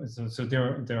 IonQ. So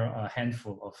there are a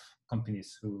handful of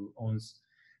companies who owns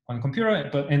quantum computer,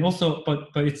 but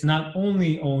it's not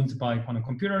only owned by quantum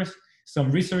computers.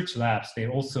 Some research labs, they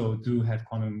also do have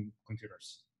quantum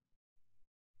computers.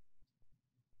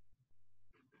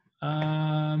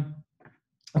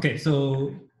 Okay,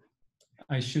 so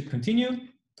I should continue.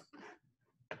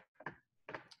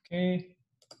 Okay.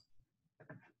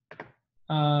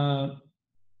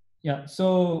 Yeah,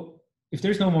 so if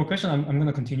there's no more question, I'm going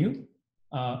to continue.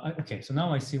 Okay, so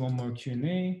now I see one more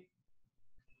Q&A.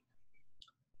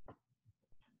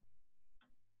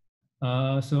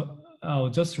 So I'll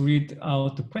just read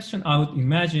out the question. I would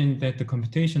imagine that the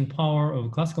computation power of a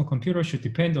classical computer should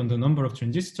depend on the number of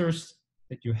transistors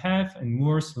that you have, and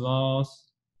Moore's law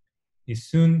is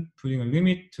soon putting a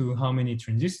limit to how many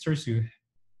transistors you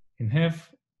can have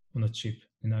on a chip.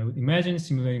 And I would imagine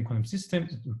simulating quantum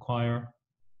systems require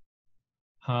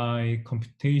high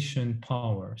computation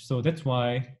power. So that's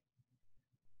why,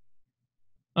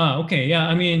 okay, yeah,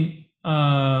 I mean,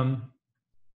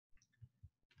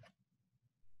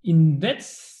 in that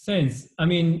sense, I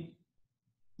mean,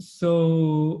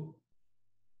 so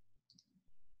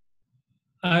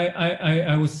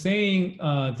I was saying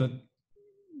that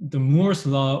the Moore's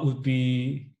law would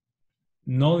be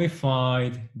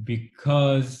nullified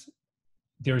because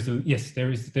there's a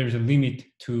limit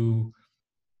to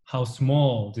how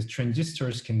small the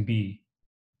transistors can be,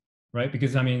 right?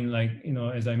 Because I mean, like, you know,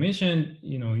 as I mentioned,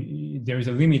 you know, there's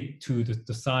a limit to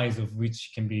the size of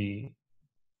which can be.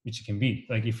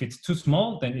 Like if it's too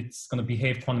small, then it's going to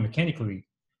behave quantum mechanically,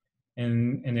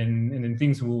 and then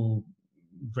things will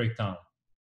break down.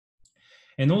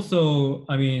 And also,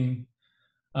 I mean,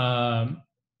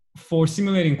 for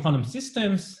simulating quantum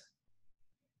systems,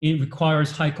 it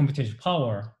requires high computational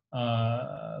power,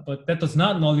 but that does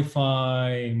not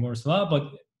nullify Moore's law.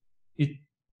 But it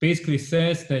basically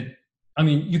says that, I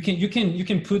mean, you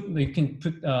can put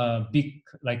big,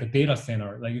 like a data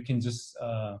center, like you can just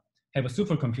have a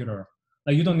supercomputer.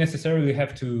 Like you don't necessarily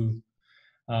have to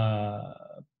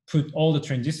put all the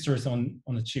transistors on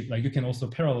a chip. Like you can also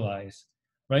parallelize,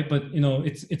 right? But you know,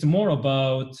 it's more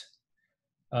about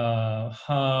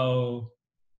how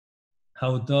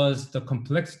does the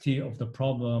complexity of the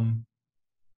problem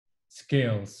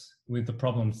scales with the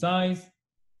problem size.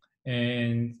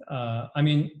 And I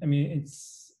mean,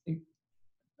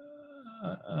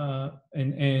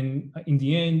 and in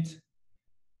the end,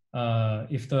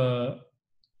 if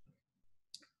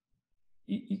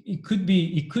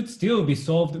it could still be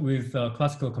solved with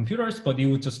classical computers, but it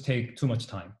would just take too much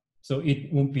time. So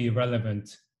it won't be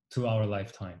relevant to our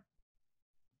lifetime.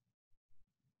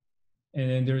 And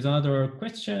then there's another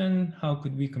question: how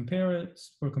could we compare it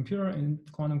for computer and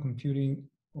quantum computing,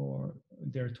 or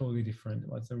they're totally different?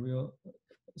 What's the real?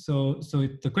 So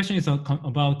the question is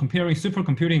about comparing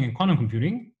supercomputing and quantum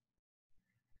computing.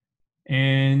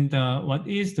 And what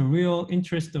is the real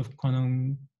interest of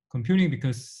quantum computing?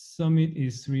 Because Summit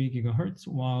is 3 gigahertz,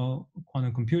 while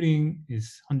quantum computing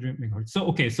is 100 megahertz. So,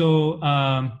 okay, so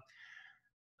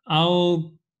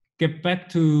I'll get back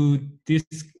to this.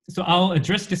 So I'll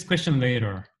address this question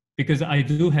later, because I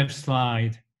do have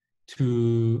slide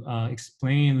to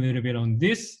explain a little bit on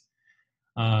this.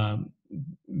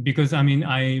 Because I mean,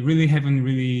 I really haven't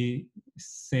really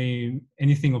say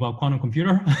anything about quantum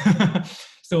computer.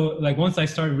 So like once I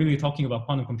start really talking about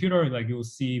quantum computer, like you'll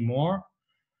see more,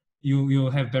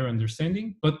 you'll have better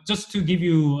understanding. But just to give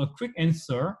you a quick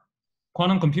answer,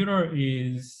 quantum computer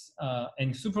is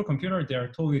and supercomputer, they are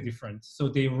totally different. So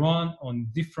they run on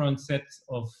different sets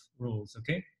of rules,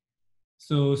 okay?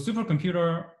 So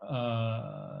supercomputer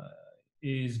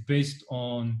is based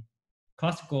on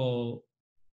classical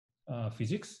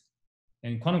physics,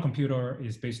 and quantum computer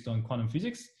is based on quantum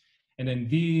physics. And then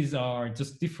these are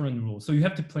just different rules. So you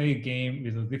have to play a game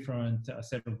with a different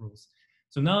set of rules.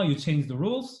 So now you change the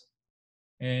rules,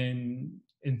 and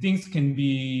things can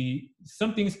be,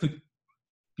 some things could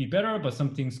be better, but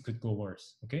some things could go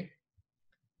worse, okay?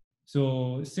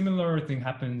 So similar thing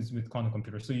happens with quantum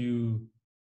computer. So you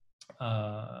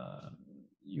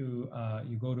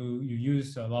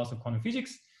use laws of quantum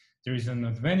physics. There is an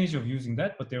advantage of using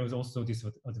that, but there is also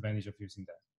disadvantage of using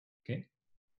that, okay?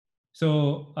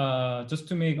 So just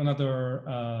to make another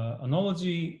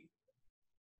analogy,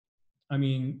 I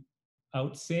mean, I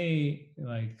would say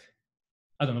like,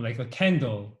 I don't know, like a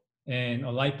candle and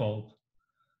a light bulb.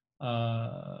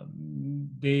 They're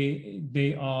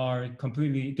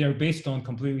based on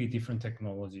completely different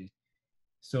technology.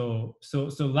 So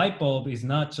light bulb is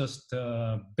not just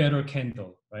a better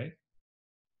candle, right?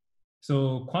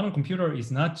 So quantum computer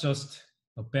is not just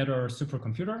a better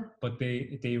supercomputer, but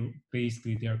they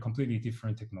are completely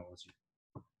different technology.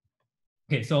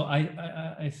 Okay, so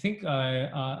I think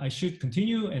I should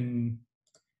continue, and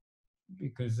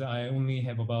because I only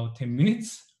have about 10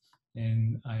 minutes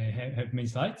and I have many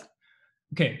slides.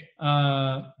 Okay,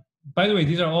 by the way,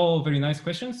 these are all very nice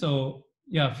questions. So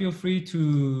yeah, feel free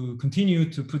to continue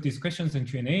to put these questions in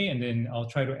Q&A, and then I'll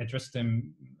try to address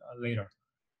them later.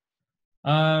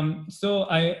 So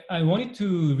I wanted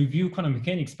to review quantum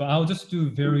mechanics, but I'll do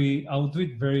it very,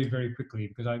 very quickly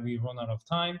because we run out of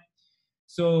time.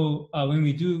 So when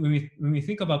we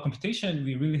think about computation,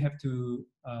 we really have to,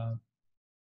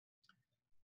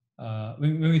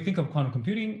 when we think of quantum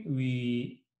computing,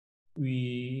 we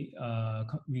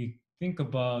think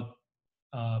about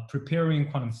preparing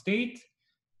quantum state,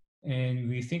 and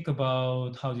we think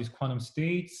about how these quantum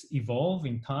states evolve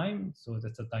in time. So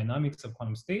that's the dynamics of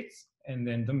quantum states, and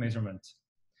then the measurement.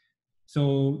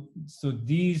 So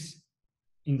these,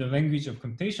 in the language of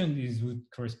computation, these would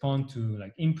correspond to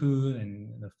like input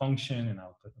and the function and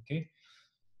output, okay?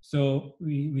 So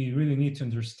we really need to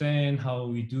understand how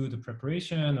we do the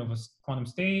preparation of a quantum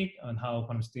state, and how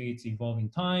quantum states evolve in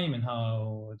time, and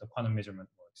how the quantum measurement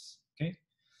works, okay?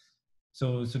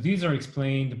 So these are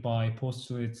explained by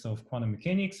postulates of quantum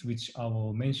mechanics, which I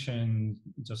will mention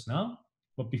just now.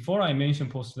 But before I mention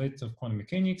postulates of quantum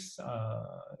mechanics,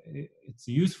 it's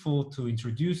useful to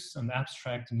introduce an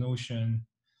abstract notion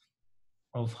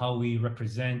of how we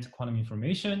represent quantum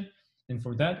information. And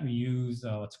for that, we use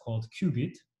what's called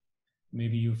qubit.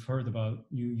 Maybe you've heard about,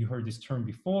 you heard this term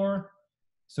before.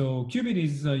 So qubit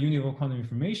is a unit of quantum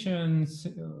information,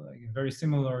 very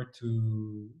similar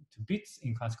to bits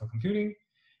in classical computing.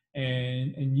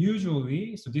 And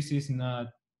usually, so this is not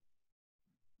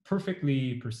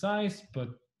perfectly precise, but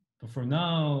for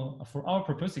now, for our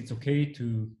purpose, it's okay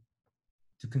to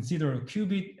consider a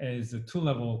qubit as a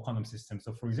two-level quantum system.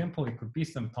 So for example, it could be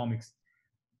some atomic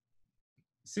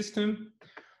system,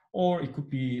 or it could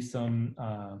be some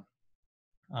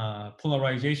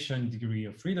polarization degree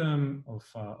of freedom of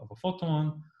a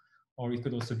photon, or it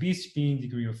could also be spin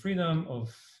degree of freedom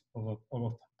of a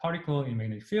particle in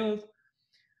magnetic field.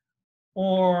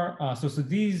 Or so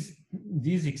these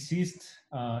exist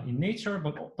in nature,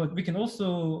 but we can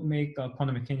also make a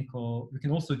quantum mechanical. We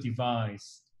can also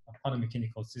devise a quantum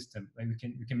mechanical system. Like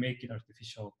we can make it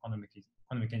artificial quantum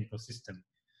mechanical system.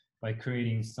 by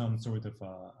creating some sort of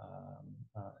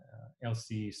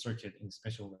LC circuit in a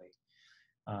special way,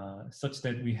 such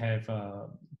that we have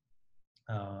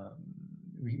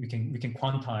we can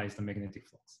quantize the magnetic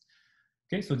flux.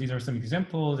 Okay, so these are some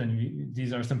examples, and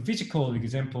these are some physical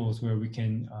examples where we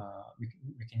can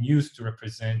use to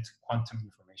represent quantum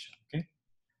information. Okay.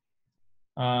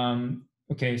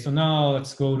 Okay, so now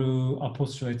let's go to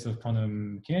postulates of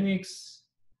quantum mechanics.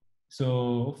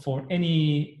 So for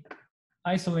any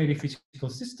isolated physical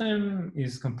system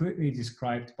is completely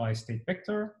described by state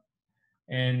vector,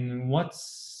 and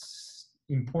what's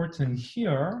important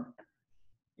here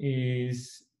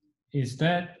is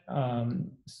that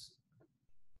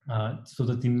so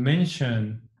the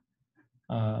dimension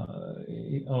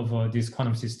of this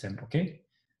quantum system. Okay,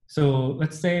 so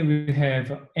let's say we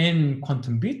have n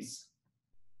quantum bits.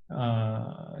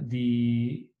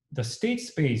 The state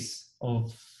space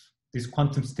of this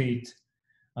quantum state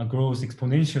grows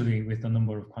exponentially with the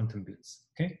number of quantum bits.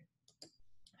 Okay,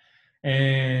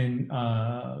 and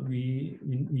we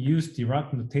use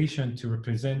Dirac notation to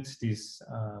represent these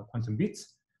quantum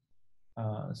bits.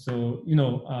 So you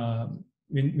know,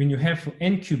 when you have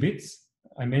n qubits,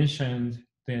 I mentioned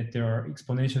that there are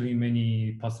exponentially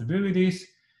many possibilities.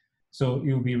 So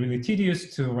it will be really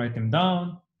tedious to write them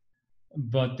down,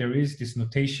 but there is this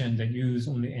notation that use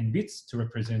only n bits to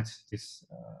represent this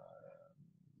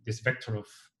this vector of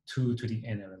 2 to the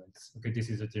n elements. Okay, this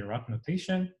is a Dirac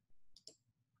notation.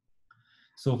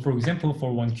 So for example,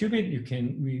 for 1 qubit,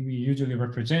 we usually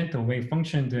represent a wave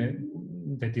function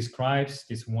that describes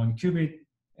this 1 qubit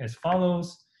as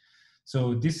follows.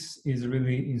 So this is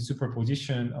really in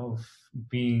superposition of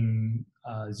being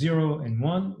 0 and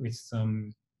 1 with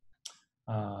some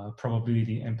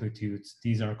probability amplitudes.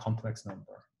 These are complex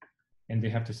number, and they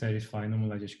have to satisfy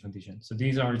normalization conditions. So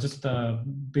these are just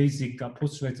basic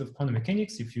postulates of quantum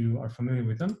mechanics, if you are familiar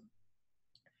with them.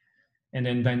 And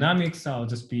then dynamics, I'll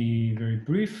just be very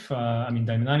brief. I mean,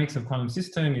 dynamics of quantum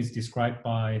system is described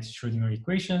by Schrödinger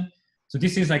equation. So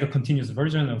this is like a continuous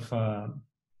version of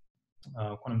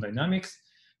quantum dynamics.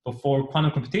 But for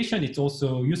quantum computation, it's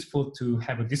also useful to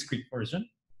have a discrete version,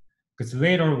 because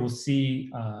later we'll see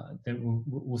that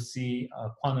we'll see a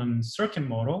quantum circuit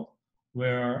model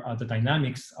where the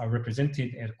dynamics are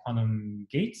represented at quantum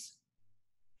gates.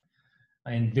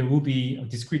 And there will be a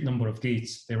discrete number of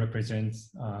gates that represent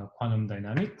quantum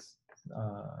dynamics.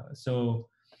 So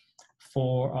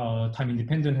for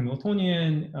time-independent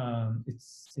Hamiltonian,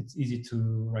 it's easy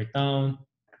to write down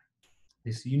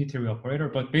this unitary operator,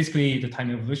 but basically the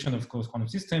time evolution of closed quantum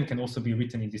system can also be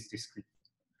written in this discrete.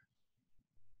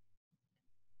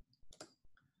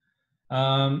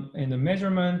 And the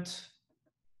measurement,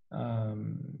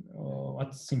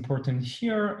 what's important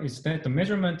here is that the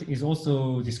measurement is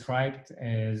also described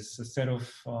as a set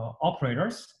of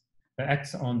operators that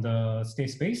acts on the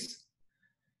state space.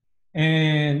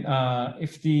 And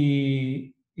if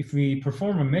we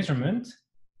perform a measurement,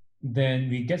 then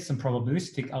we get some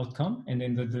probabilistic outcome, and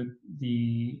then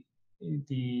the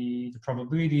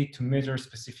probability to measure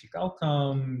specific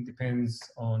outcome depends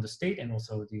on the state and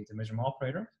also the measurement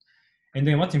operator. And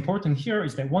then what's important here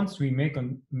is that once we make a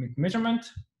measurement,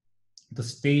 the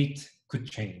state could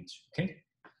change. Okay,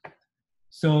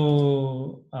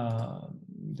 so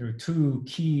there are two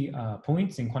key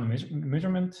points in quantum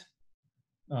measurement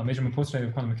postulate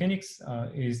of quantum mechanics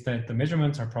is that the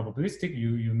measurements are probabilistic.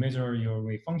 You measure your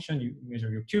wave function, you measure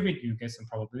your qubit, you get some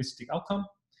probabilistic outcome.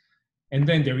 And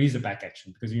then there is a back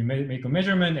action because you make a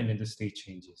measurement and then the state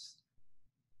changes.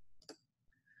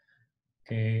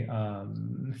 Okay,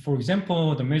 for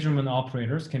example, the measurement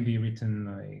operators can be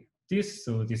written like this.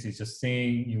 So this is just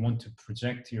saying you want to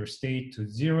project your state to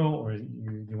 0 or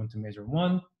you want to measure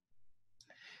 1.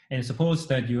 And suppose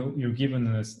that you're given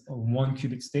a 1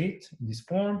 qubit state in this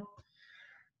form.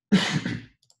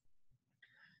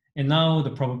 And now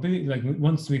the probability, like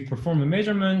once we perform a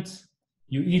measurement,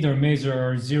 you either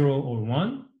measure 0 or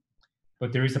 1,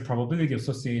 but there is a probability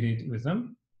associated with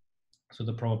them. So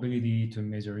the probability to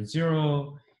measure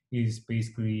 0 is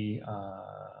basically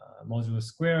modulus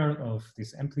squared of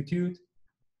this amplitude.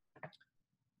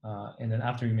 And then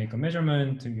after you make a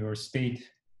measurement, your state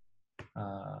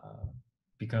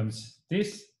becomes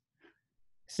this.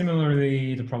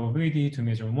 Similarly, the probability to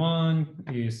measure 1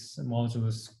 is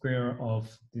modulus square of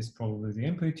this probability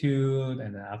amplitude,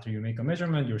 and then after you make a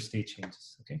measurement, your state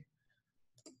changes. Okay,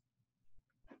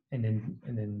 and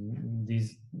then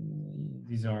these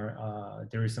are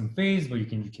there is some phase, but you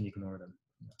can ignore them.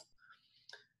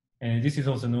 And this is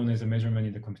also known as a measurement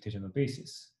in the computational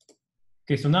basis.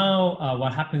 Okay, so now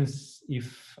what happens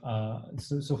if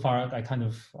so far I kind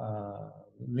of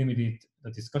limited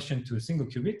the discussion to a single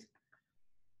qubit.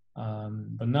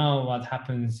 But now what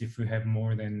happens if we have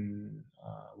more than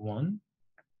one?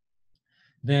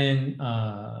 Then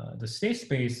the state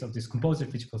space of this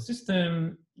composite physical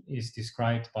system is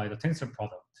described by the tensor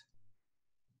product.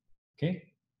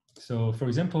 Okay, so for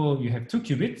example, you have 2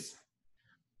 qubits,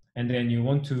 and then you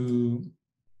want to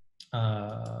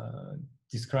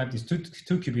describe these two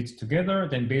qubits together.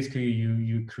 Then basically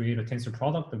you create a tensor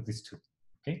product of these two.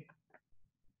 Okay,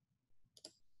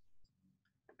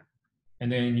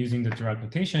 and then using the Dirac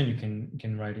notation, you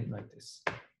can write it like this.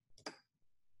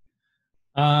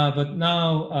 But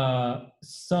now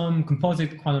some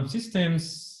composite quantum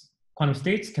systems, quantum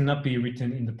states cannot be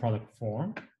written in the product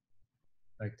form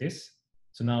like this.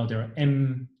 So now there are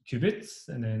m qubits,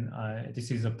 and then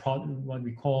this is what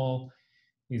we call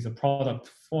is a product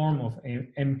form of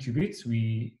m qubits.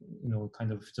 We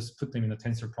kind of just put them in a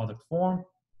tensor product form.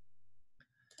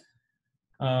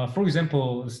 For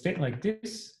example, a state like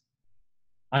this,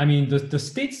 I mean, the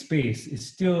state space is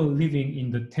still living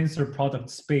in the tensor product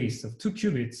space of 2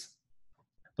 qubits,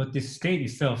 but this state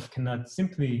itself cannot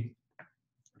simply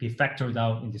be factored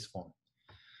out in this form.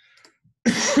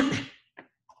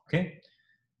 Okay.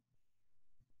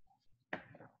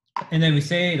 And then we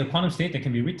say the quantum state that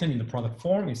can be written in the product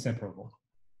form is separable.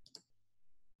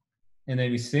 And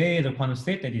then we say the quantum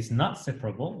state that is not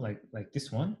separable, like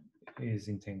this one, is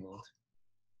entangled.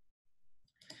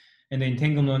 And the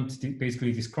entanglement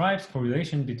basically describes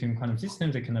correlation between quantum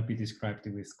systems that cannot be described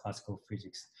with classical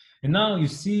physics. And now you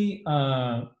see,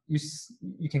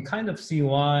 you can kind of see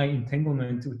why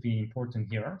entanglement would be important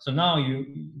here. So now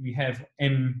we have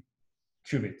m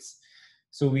qubits.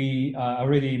 So we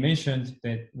already mentioned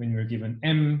that when we're given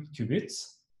m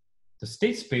qubits, the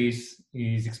state space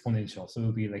is exponential. So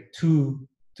it'll be like 2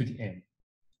 to the n,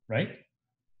 right?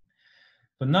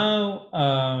 But now,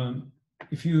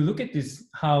 if you look at this,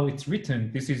 how it's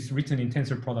written, this is written in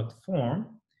tensor product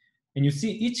form, and you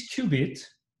see each qubit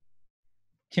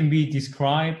can be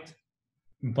described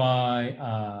by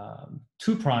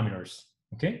 2 parameters,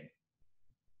 okay?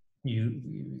 You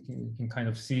can kind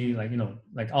of see like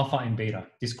alpha and beta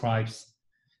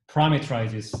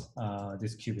parameterizes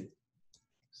this qubit.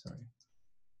 Sorry.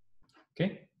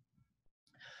 Okay.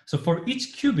 So for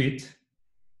each qubit,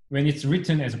 when it's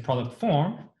written as a product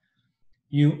form,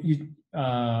 you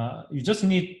just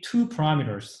need 2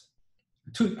 parameters,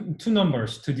 two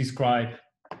numbers to describe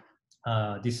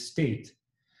this state.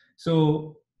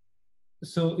 So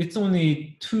it's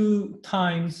only 2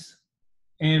 times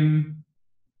m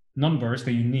numbers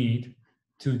that you need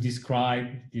to describe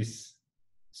this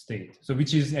state. So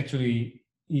which is actually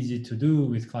easy to do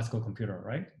with classical computer,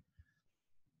 right?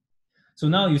 So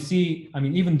now you see, I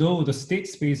mean, even though the state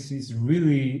space is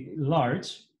really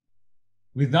large,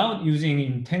 without using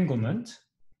entanglement,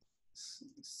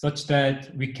 such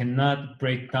that we cannot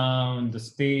break down the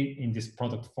state in this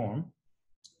product form,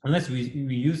 unless we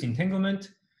use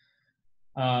entanglement,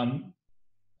 out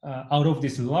of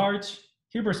this large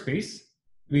Hilbert space,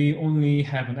 we only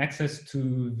have an access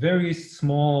to very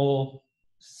small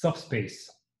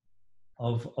subspace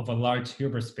of a large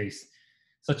Hilbert space,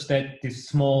 such that this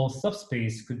small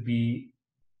subspace could be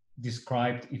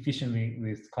described efficiently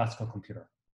with classical computer,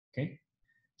 okay?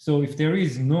 So if there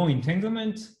is no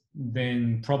entanglement,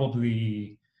 then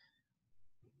probably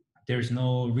there's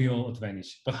no real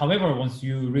advantage. But however, once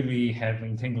you really have an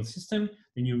entangled system,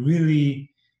 then you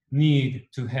really need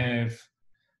to have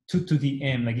 2 to the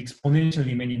n, like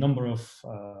exponentially many number of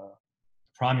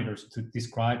parameters to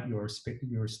describe your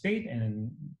state,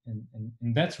 and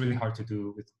that's really hard to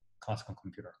do with classical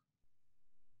computer.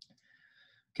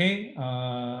 Okay,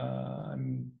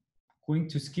 I'm going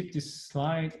to skip this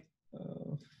slide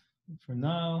for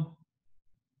now.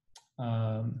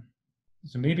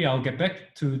 So maybe I'll get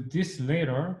back to this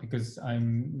later because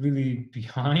I'm really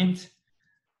behind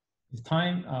with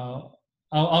time.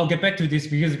 I'll get back to this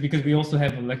because we also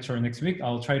have a lecture next week.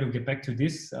 I'll try to get back to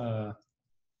this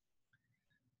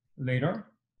later.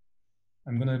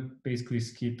 I'm gonna basically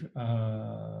skip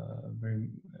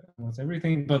almost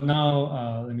everything, but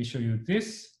now let me show you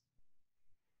this.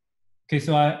 Okay,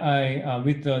 so I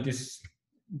with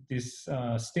this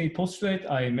state postulate,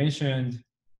 I mentioned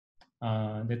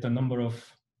that the number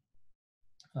of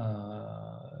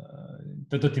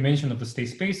the dimension of the state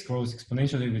space grows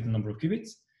exponentially with the number of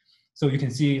qubits. So you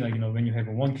can see, like, when you have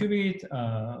a 1 qubit,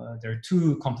 there are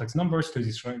 2 complex numbers to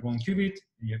describe 1 qubit.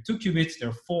 And you have 2 qubits, there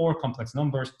are 4 complex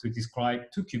numbers to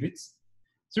describe 2 qubits.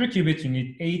 3 qubits, you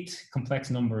need 8 complex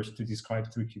numbers to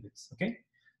describe 3 qubits, okay?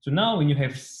 So now when you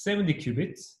have 70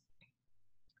 qubits,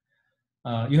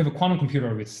 you have a quantum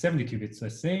computer with 70 qubits,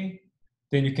 let's say.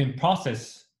 then you can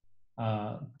process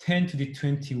 10 to the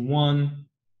 21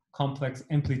 complex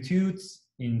amplitudes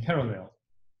in parallel.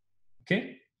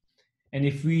 Okay? And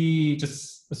if we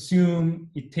just assume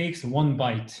it takes 1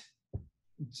 byte,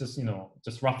 just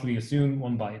roughly assume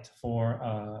 1 byte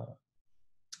for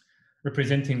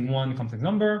representing one complex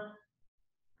number,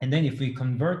 and then if we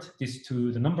convert this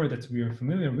to the number that we are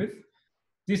familiar with,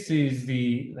 this is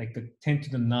the 10 to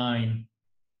the 9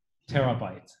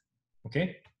 terabyte.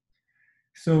 Okay,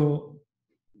 so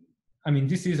I mean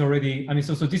this is already, I mean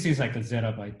so this is like a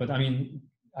zettabyte, but I mean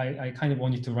I kind of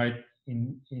wanted to write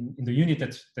in the unit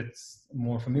that's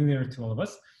more familiar to all of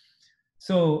us.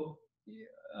 So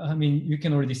I mean you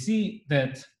can already see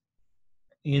that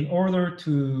in order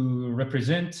to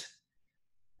represent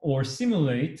or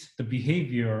simulate the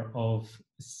behavior of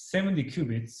 70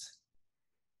 qubits,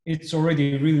 it's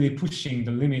already really pushing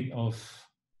the limit of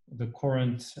the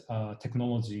current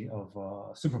technology of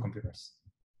supercomputers.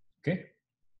 Okay.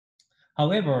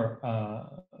 However,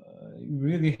 you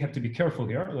really have to be careful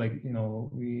here. Like, you know,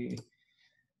 we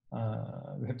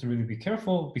have to really be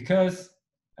careful because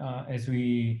as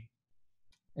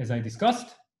I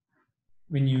discussed,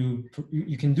 when you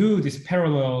can do this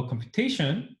parallel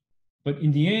computation, but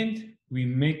in the end, we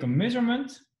make a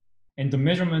measurement, and the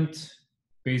measurement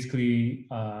basically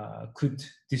could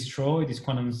destroy this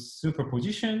quantum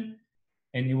superposition,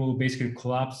 and it will basically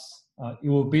collapse.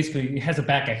 It has a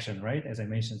back action, right? As I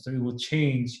mentioned, so it will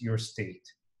change your state.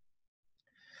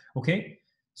 Okay,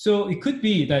 so it could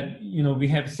be that, you know, we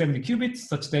have 70 qubits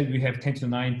such that we have 10 to the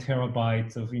 9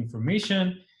 terabytes of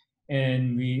information,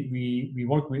 and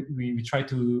we try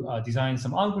to design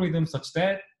some algorithms such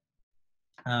that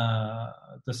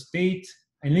the state,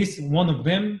 at least one of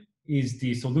them, is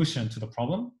the solution to the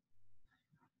problem.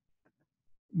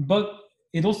 But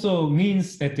it also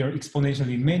means that there are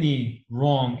exponentially many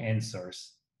wrong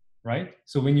answers, right?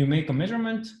 So when you make a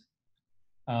measurement,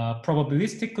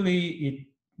 probabilistically, it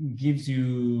gives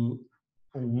you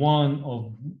one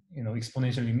of, you know,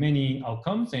 exponentially many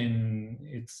outcomes, and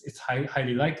it's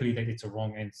highly likely that it's a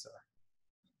wrong answer.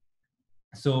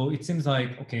 So it seems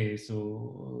like, okay, so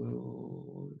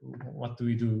what do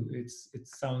we do? It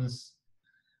sounds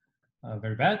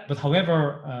very bad, but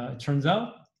however, it turns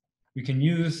out we can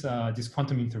use this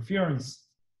quantum interference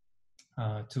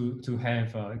to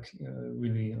have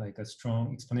really like a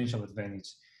strong exponential advantage.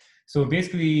 So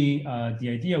basically, the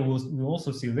idea was, we'll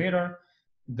also see later,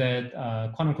 that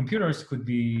quantum computers could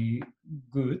be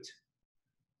good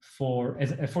for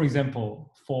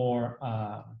example, for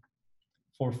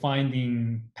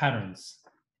finding patterns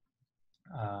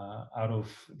out of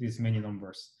these many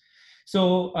numbers.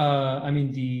 So I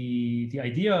mean, the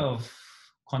idea of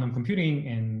quantum computing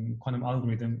and quantum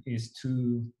algorithm is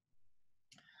to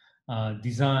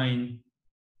design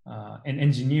and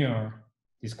engineer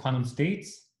these quantum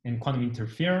states and quantum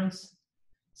interference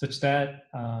such that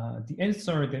the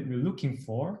answer that we're looking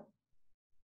for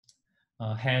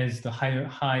has the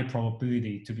high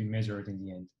probability to be measured in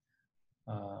the end.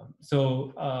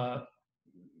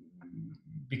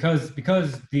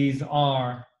 Because these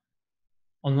are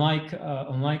unlike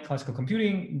classical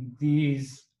computing,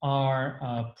 these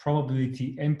are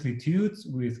probability amplitudes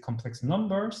with complex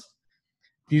numbers.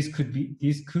 These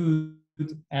could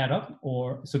add up,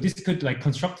 or so this could like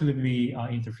constructively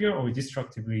interfere or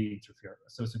destructively interfere.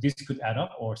 So this could add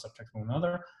up or subtract from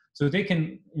another. So they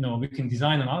can, you know, we can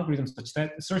design an algorithm such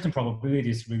that certain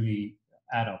probabilities really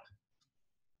add up.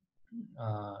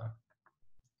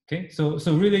 Okay, so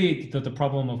really the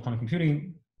problem of quantum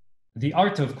computing, the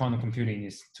art of quantum computing,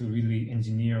 is to really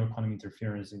engineer quantum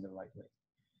interference in the right way.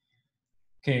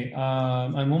 Okay,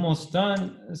 I'm almost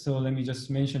done. So let me just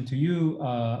mention to you,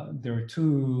 there are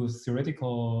two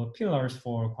theoretical pillars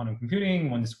for quantum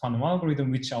computing. One is quantum algorithm,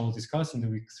 which I will discuss in the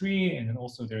week 3, and then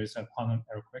also there is a quantum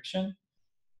error correction,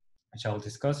 which I will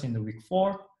discuss in the week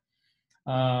 4.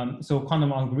 So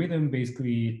quantum algorithm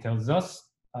basically tells us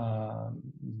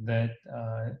that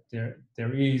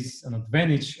there is an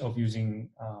advantage of using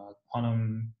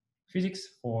quantum physics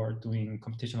for doing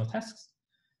computational tasks,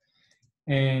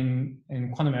 and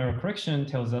quantum error correction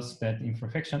tells us that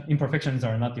imperfections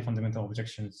are not the fundamental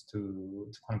objections to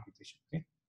quantum computation. Okay,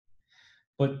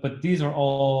 but these are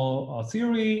all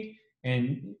theory,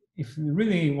 and if we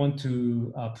really want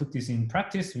to put this in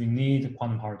practice, we need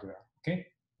quantum hardware. Okay.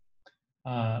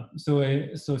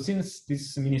 So since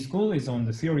this mini school is on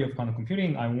the theory of quantum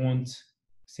computing, I won't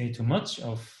say too much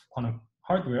of quantum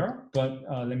hardware, but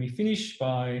let me finish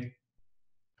by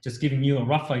just giving you a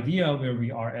rough idea where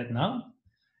we are at now.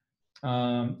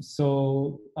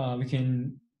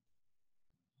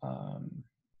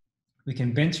 We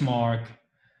can benchmark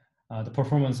the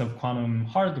performance of quantum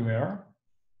hardware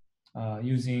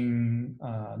using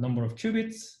number of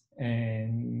qubits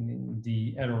and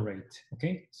the error rate.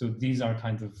 Okay, so these are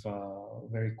kind of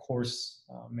very coarse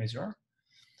measure.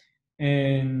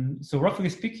 And so roughly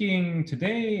speaking,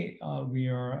 today we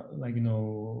are like,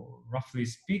 roughly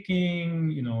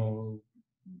speaking,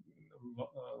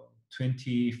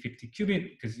 20, 50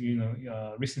 qubit, because,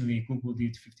 recently Google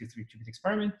did 53 qubit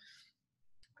experiment.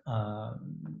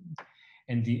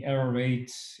 And the error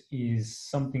rate is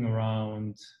something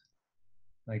around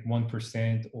like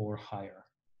 1% or higher,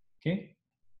 okay?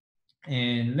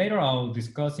 And later I'll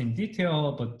discuss in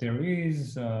detail, but there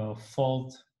is a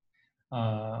fault.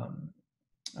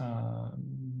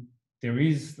 There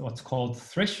is what's called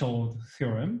threshold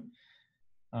theorem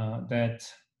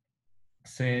that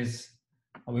says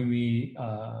when we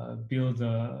build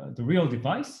the real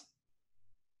device,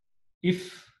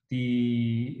 if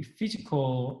the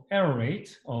physical error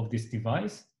rate of this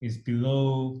device is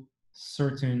below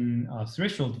certain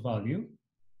threshold value,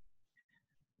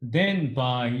 then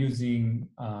by using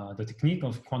the technique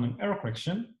of quantum error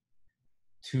correction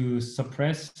to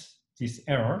suppress this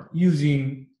error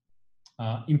using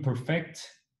imperfect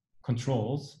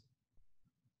controls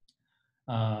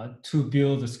to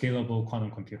build a scalable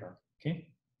quantum computer, okay?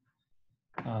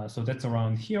 So that's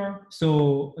around here.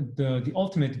 So the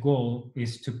ultimate goal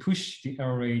is to push the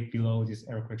error rate below this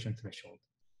error correction threshold,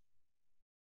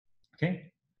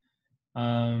 okay?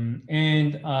 And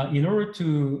in order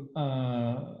to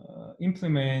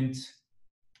implement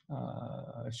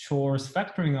Shor's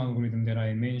factoring algorithm that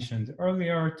I mentioned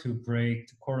earlier to break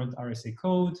the current RSA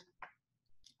code,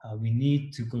 we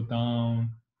need to go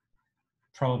down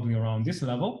probably around this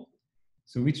level.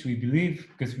 So which we believe,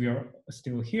 because we are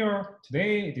still here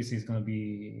today, this is going to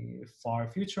be far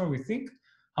future, we think.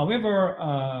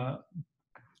 However,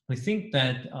 we think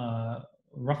that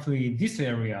roughly this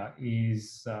area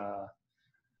is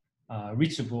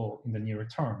reachable in the near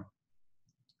term.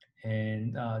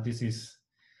 And this is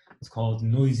what's called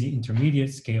noisy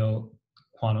intermediate scale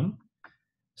quantum.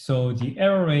 So the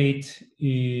error rate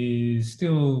is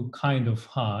still kind of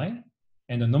high,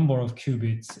 and the number of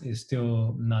qubits is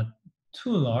still not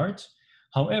too large.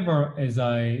 However, as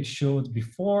I showed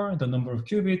before, the number of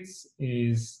qubits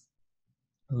is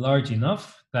large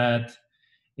enough that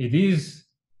it is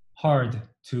hard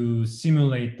to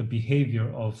simulate the behavior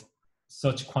of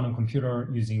such quantum computer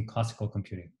using classical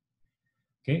computing.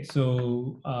 Okay,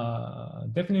 so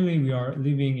definitely we are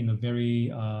living in a very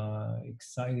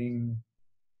exciting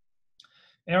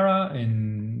era,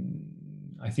 and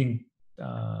I think there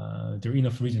are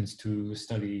enough reasons to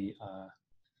study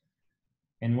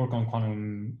and work on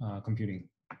quantum computing.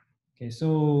 Okay,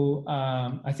 so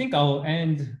I think I'll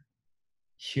end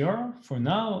here for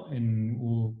now, and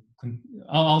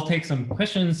I'll take some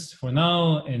questions for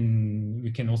now, and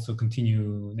we can also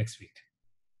continue next week.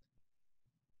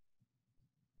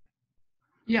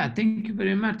 Yeah, thank you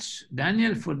very much,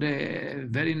 Daniel, for the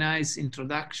very nice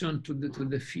introduction to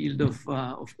the field of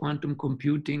quantum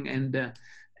computing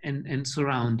and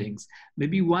surroundings.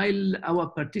 Maybe while our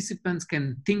participants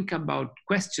can think about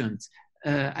questions,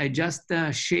 I just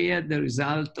share the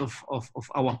result of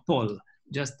our poll,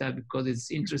 just because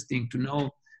it's interesting to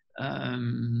know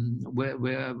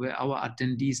where our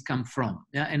attendees come from.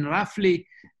 Yeah? And roughly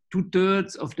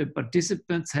 2/3 of the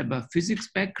participants have a physics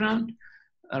background.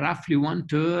 Roughly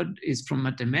 1/3 is from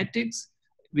mathematics.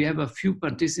 We have a few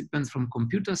participants from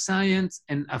computer science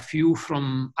and a few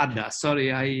from other. Sorry,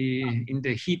 in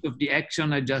the heat of the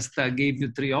action, I just gave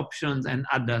you 3 options and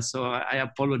other. So I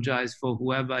apologize for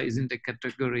whoever is in the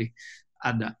category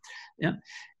other. Yeah.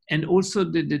 And also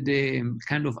the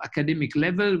kind of academic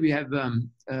level, we have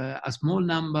a small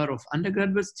number of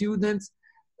undergraduate students.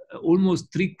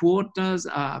 Almost 3/4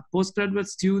 are postgraduate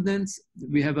students.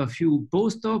 We have a few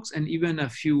postdocs and even a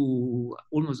few,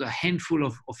 almost a handful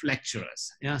of lecturers.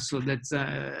 Yeah, so that's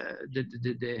the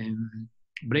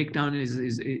breakdown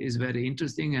is very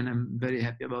interesting, and I'm very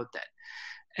happy about that.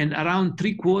 And around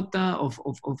 3/4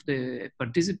 of the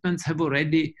participants have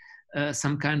already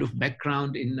some kind of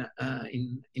background in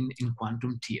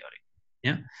quantum theory.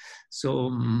 Yeah, so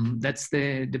that's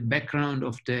the background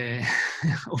of the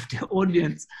of the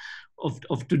audience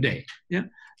of today. Yeah,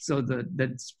 so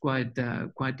that's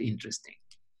quite interesting.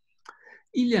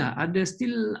 Ilya, are there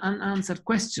still unanswered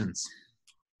questions?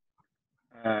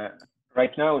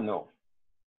 Right now, no.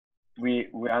 We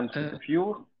answered a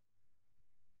few,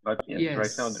 but yes,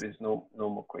 right now there is no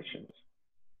more questions.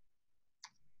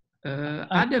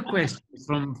 Other questions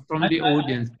from the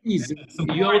audience, please.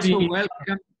 You're also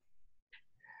welcome.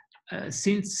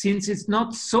 Since it's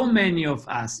not so many of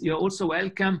us, you're also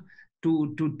welcome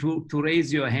to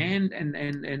raise your hand, and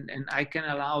I can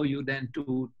allow you then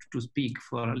to speak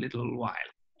for a little while.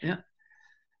 Yeah,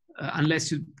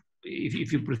 unless you,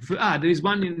 if you prefer. There is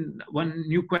one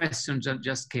new question that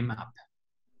just came up.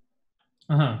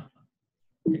 Okay.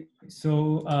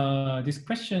 So this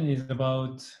question is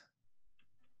about,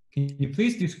 can you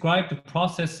please describe the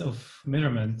process of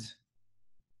measurement?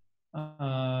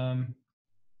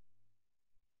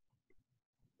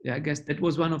 Yeah, I guess that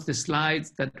was one of the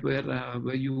slides that were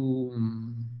where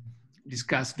you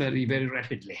discussed very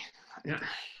rapidly. Yeah.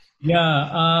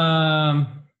 Yeah.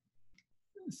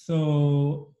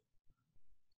 So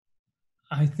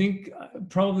I think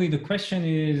probably the question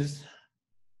is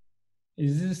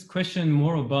this question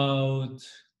more about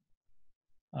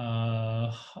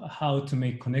how to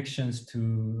make connections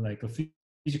to like a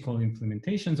physical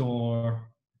implementations, or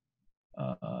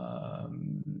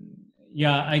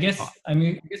yeah, I guess, I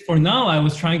mean, I guess for now I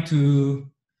was trying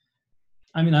to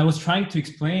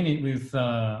explain it with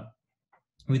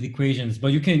equations,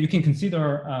 but you can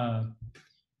consider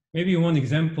maybe one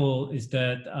example is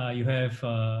that you have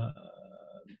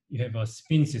a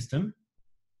spin system,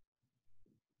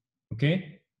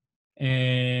 okay,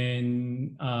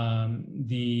 and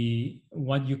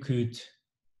what you could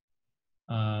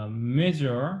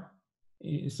measure.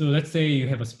 So let's say you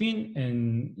have a spin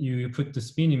and you put the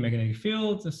spin in magnetic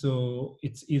field, so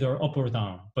it's either up or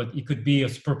down, but it could be a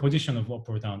superposition of up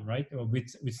or down, right? Or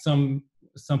with some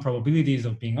probabilities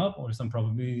of being up or some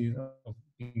probabilities of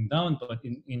being down, but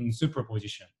in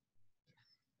superposition.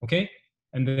 Okay,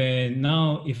 and then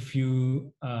now if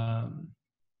you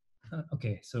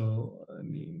okay, so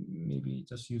maybe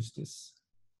just use this.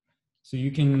 So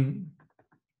you can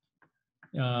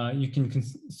we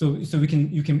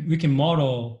can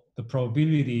model the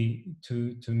probability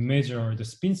to measure the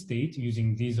spin state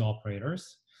using these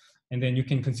operators, and then you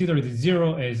can consider the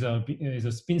 0 as a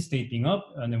spin state being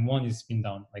up, and then 1 is spin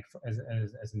down, like as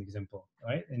an example,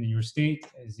 right? And your state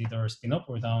is either spin up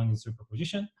or down in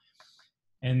superposition,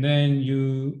 and then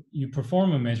you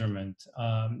perform a measurement,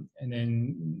 and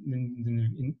then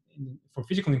for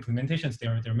physical implementations,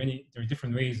 there are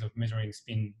different ways of measuring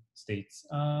spin states.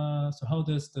 So how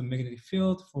does the magnetic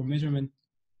field for measurement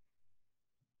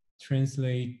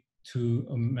translate to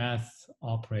a math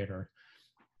operator?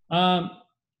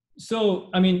 So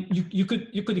I mean, you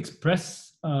could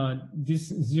express these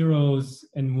zeros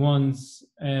and ones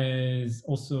as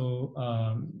also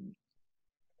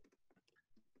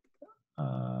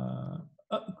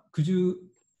could you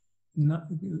not,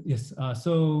 yes,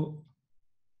 so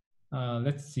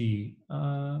let's see.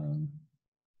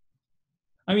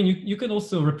 I mean, you could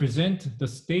also represent the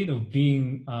state of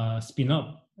being spin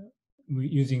up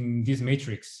using this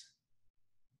matrix.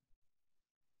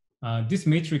 This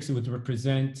matrix would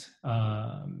represent,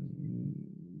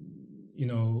 you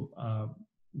know,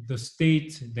 the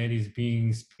state that is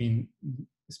being spin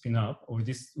up, or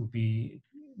this would be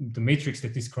the matrix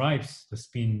that describes the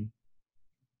spin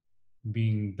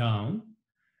being down.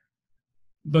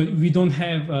 But we don't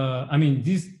have, I mean,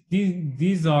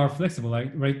 these are flexible,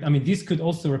 right? I mean, this could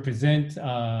also represent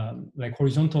like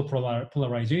horizontal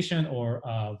polarization or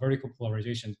vertical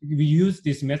polarization. We use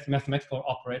these mathematical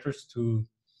operators to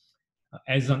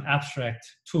as an abstract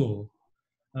tool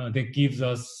that gives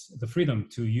us the freedom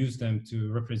to use them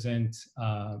to represent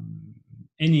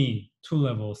any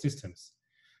two-level systems.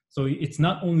 So it's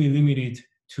not only limited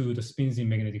to the spins in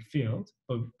magnetic field,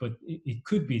 but it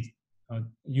could be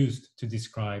used to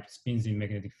describe spins in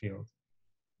magnetic field.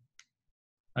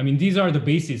 I mean, these are the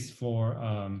basis for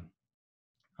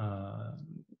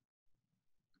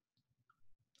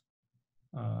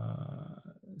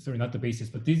sorry, not the basis,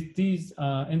 but these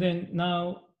and then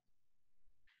now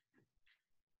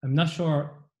I'm not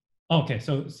sure. Oh, okay,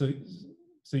 so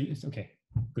it's okay,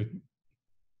 good.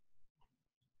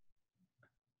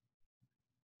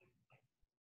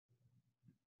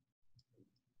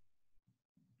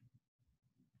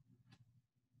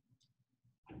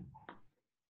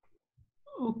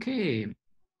 Okay.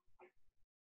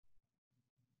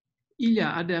 Ilya,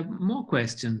 are there more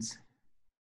questions?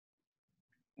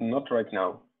 Not right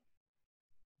now.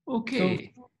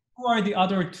 Okay. So who are the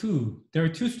other two? There are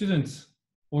two students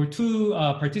or two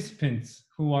participants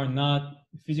who are not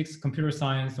physics, computer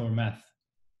science, or math.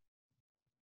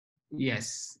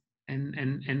 Yes,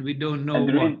 and we don't know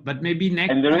what, but maybe next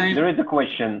time. There is a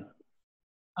question.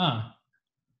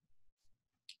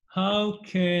 How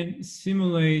can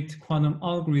simulate quantum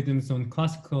algorithms on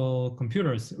classical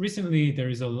computers? Recently, there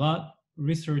is a lot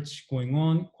research going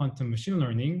on, quantum machine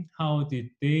learning. How did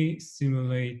they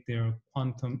simulate their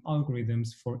quantum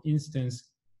algorithms? For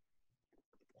instance,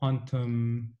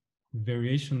 quantum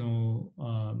variational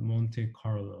Monte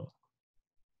Carlo.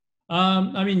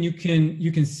 I mean, you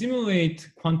can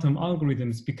simulate quantum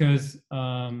algorithms because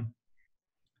I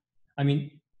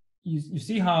mean, you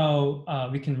see how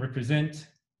we can represent.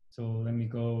 So let me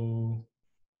go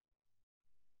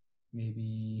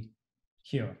maybe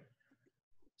here.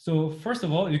 So first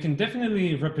of all, you can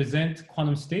definitely represent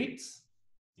quantum states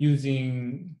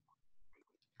using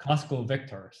classical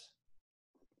vectors.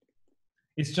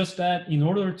 It's just that in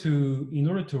order to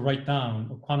write down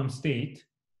a quantum state,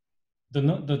 the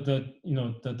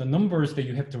numbers that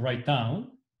you have to write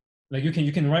down, like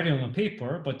you can write it on a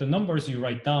paper, but the numbers you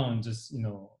write down just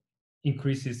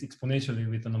increases exponentially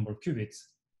with the number of qubits.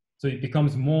 So it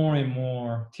becomes more and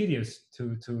more tedious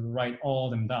to write all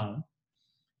them down.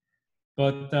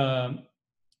 But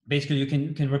basically, you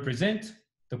can represent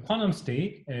the quantum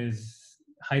state as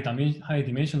high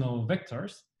dimensional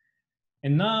vectors,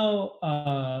 and now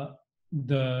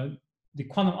the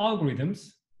quantum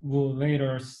algorithms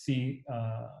we'll see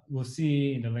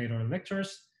in the later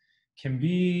lectures can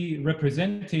be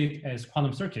represented as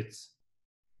quantum circuits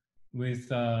with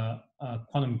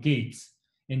quantum gates,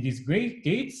 and these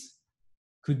gates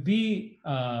could be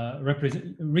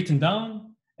written down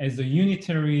as a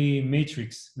unitary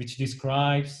matrix, which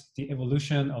describes the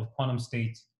evolution of quantum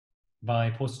states by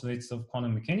postulates of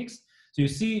quantum mechanics. So you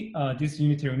see this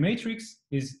unitary matrix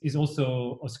is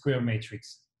also a square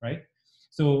matrix, right?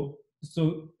 So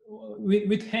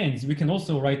with hands, we can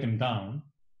also write them down,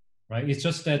 right? It's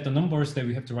just that the numbers that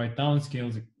we have to write down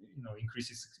scales,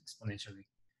 increases exponentially,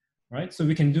 right? So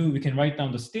we can write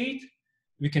down the state,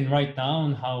 we can write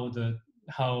down how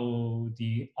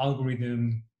the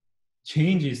algorithm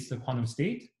changes the quantum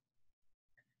state.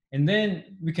 And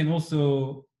then we can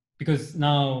also, because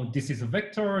now this is a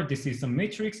vector, this is a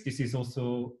matrix, this is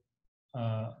also,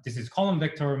 this is column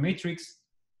vector, matrix,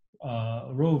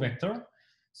 row vector.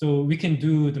 So we can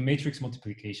do the matrix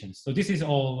multiplications. So this is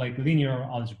all like linear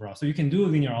algebra. So you can do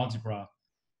linear algebra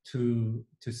to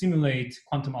simulate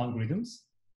quantum algorithms.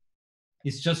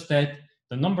 It's just that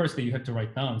the numbers that you have to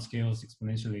write down scales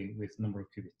exponentially with number of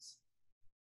qubits.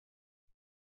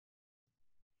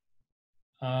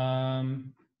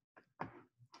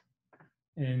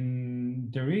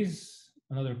 And there is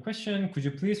another question. Could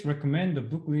you please recommend the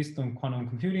book list on quantum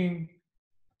computing?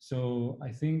 So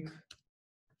I think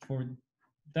for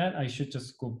that, I should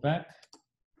just go back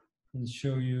and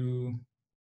show you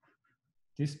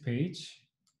this page.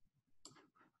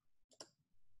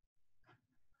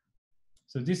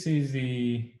 So this is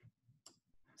the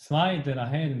slide that I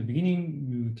had in the beginning.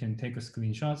 You can take a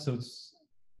screenshot.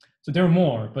 So there are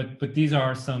more, but these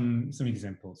are some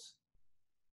examples.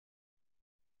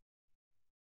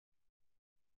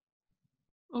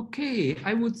 Okay,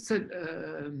 I would say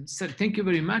thank you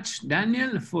very much,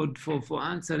 Daniel, for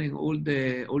answering all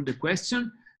the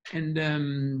questions.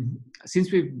 And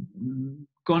since we've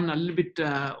gone a little bit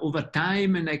over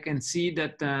time, and I can see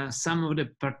that some of the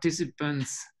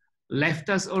participants left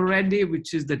us already,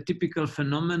 which is the typical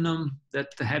phenomenon that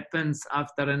happens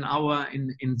after an hour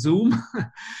in Zoom.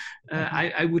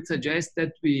 I would suggest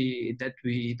that we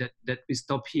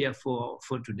stop here for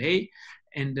today,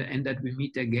 and that we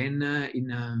meet again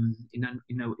in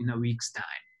a week's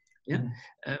time. Yeah,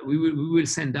 we will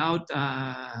send out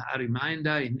a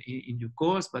reminder in due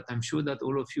course, but I'm sure that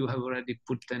all of you have already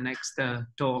put the next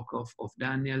talk of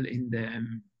Daniel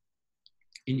in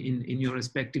your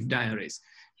respective diaries.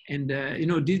 And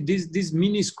this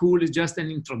mini school is just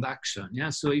an introduction. Yeah,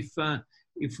 so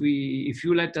if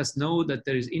you let us know that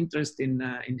there is interest in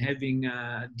having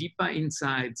deeper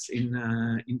insights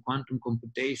in quantum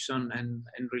computation and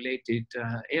related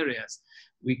areas,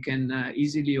 we can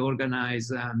easily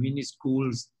organize mini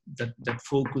schools that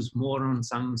focus more on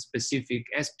some specific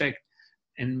aspect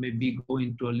and maybe go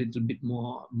into a little bit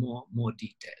more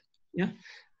detail. Yeah.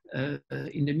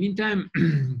 In the meantime,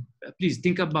 please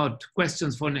think about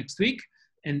questions for next week.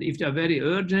 And if they're very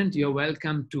urgent, you're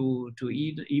welcome to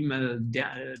email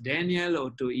Daniel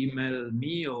or to email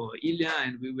me or Ilya,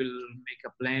 and we will make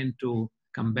a plan to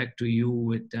come back to you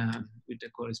with the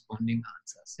corresponding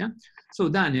answers. Yeah. So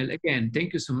Daniel, again,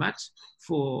 thank you so much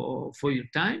for your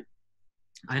time.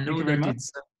 I know that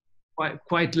it's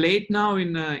quite late now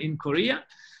in Korea,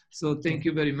 so thank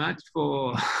you very much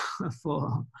for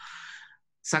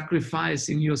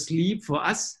sacrificing your sleep for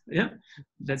us. Yeah,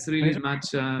 that's really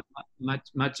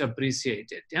much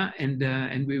appreciated. Yeah,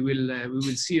 and we will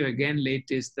see you again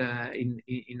latest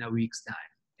in a week's time.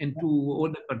 And to all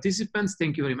the participants,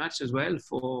 thank you very much as well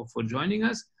for joining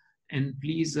us. And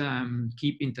please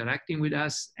keep interacting with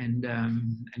us, and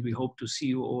we hope to see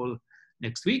you all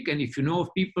next week. And if you know of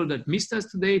people that missed us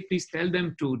today, please tell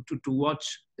them to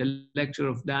watch the lecture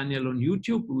of Daniel on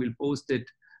YouTube. We will post it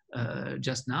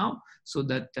just now, so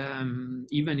that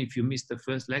even if you missed the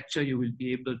first lecture, you will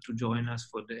be able to join us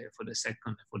for the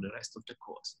second, for the rest of the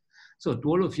course. So to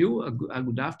all of you, a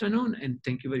good afternoon, and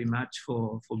thank you very much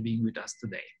for being with us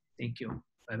today. Thank you.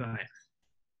 Bye-bye.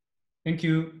 Thank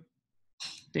you.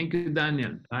 Thank you,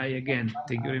 Daniel. Bye again.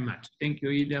 Thank you very much. Thank you,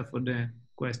 Ilya, for the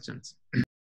questions.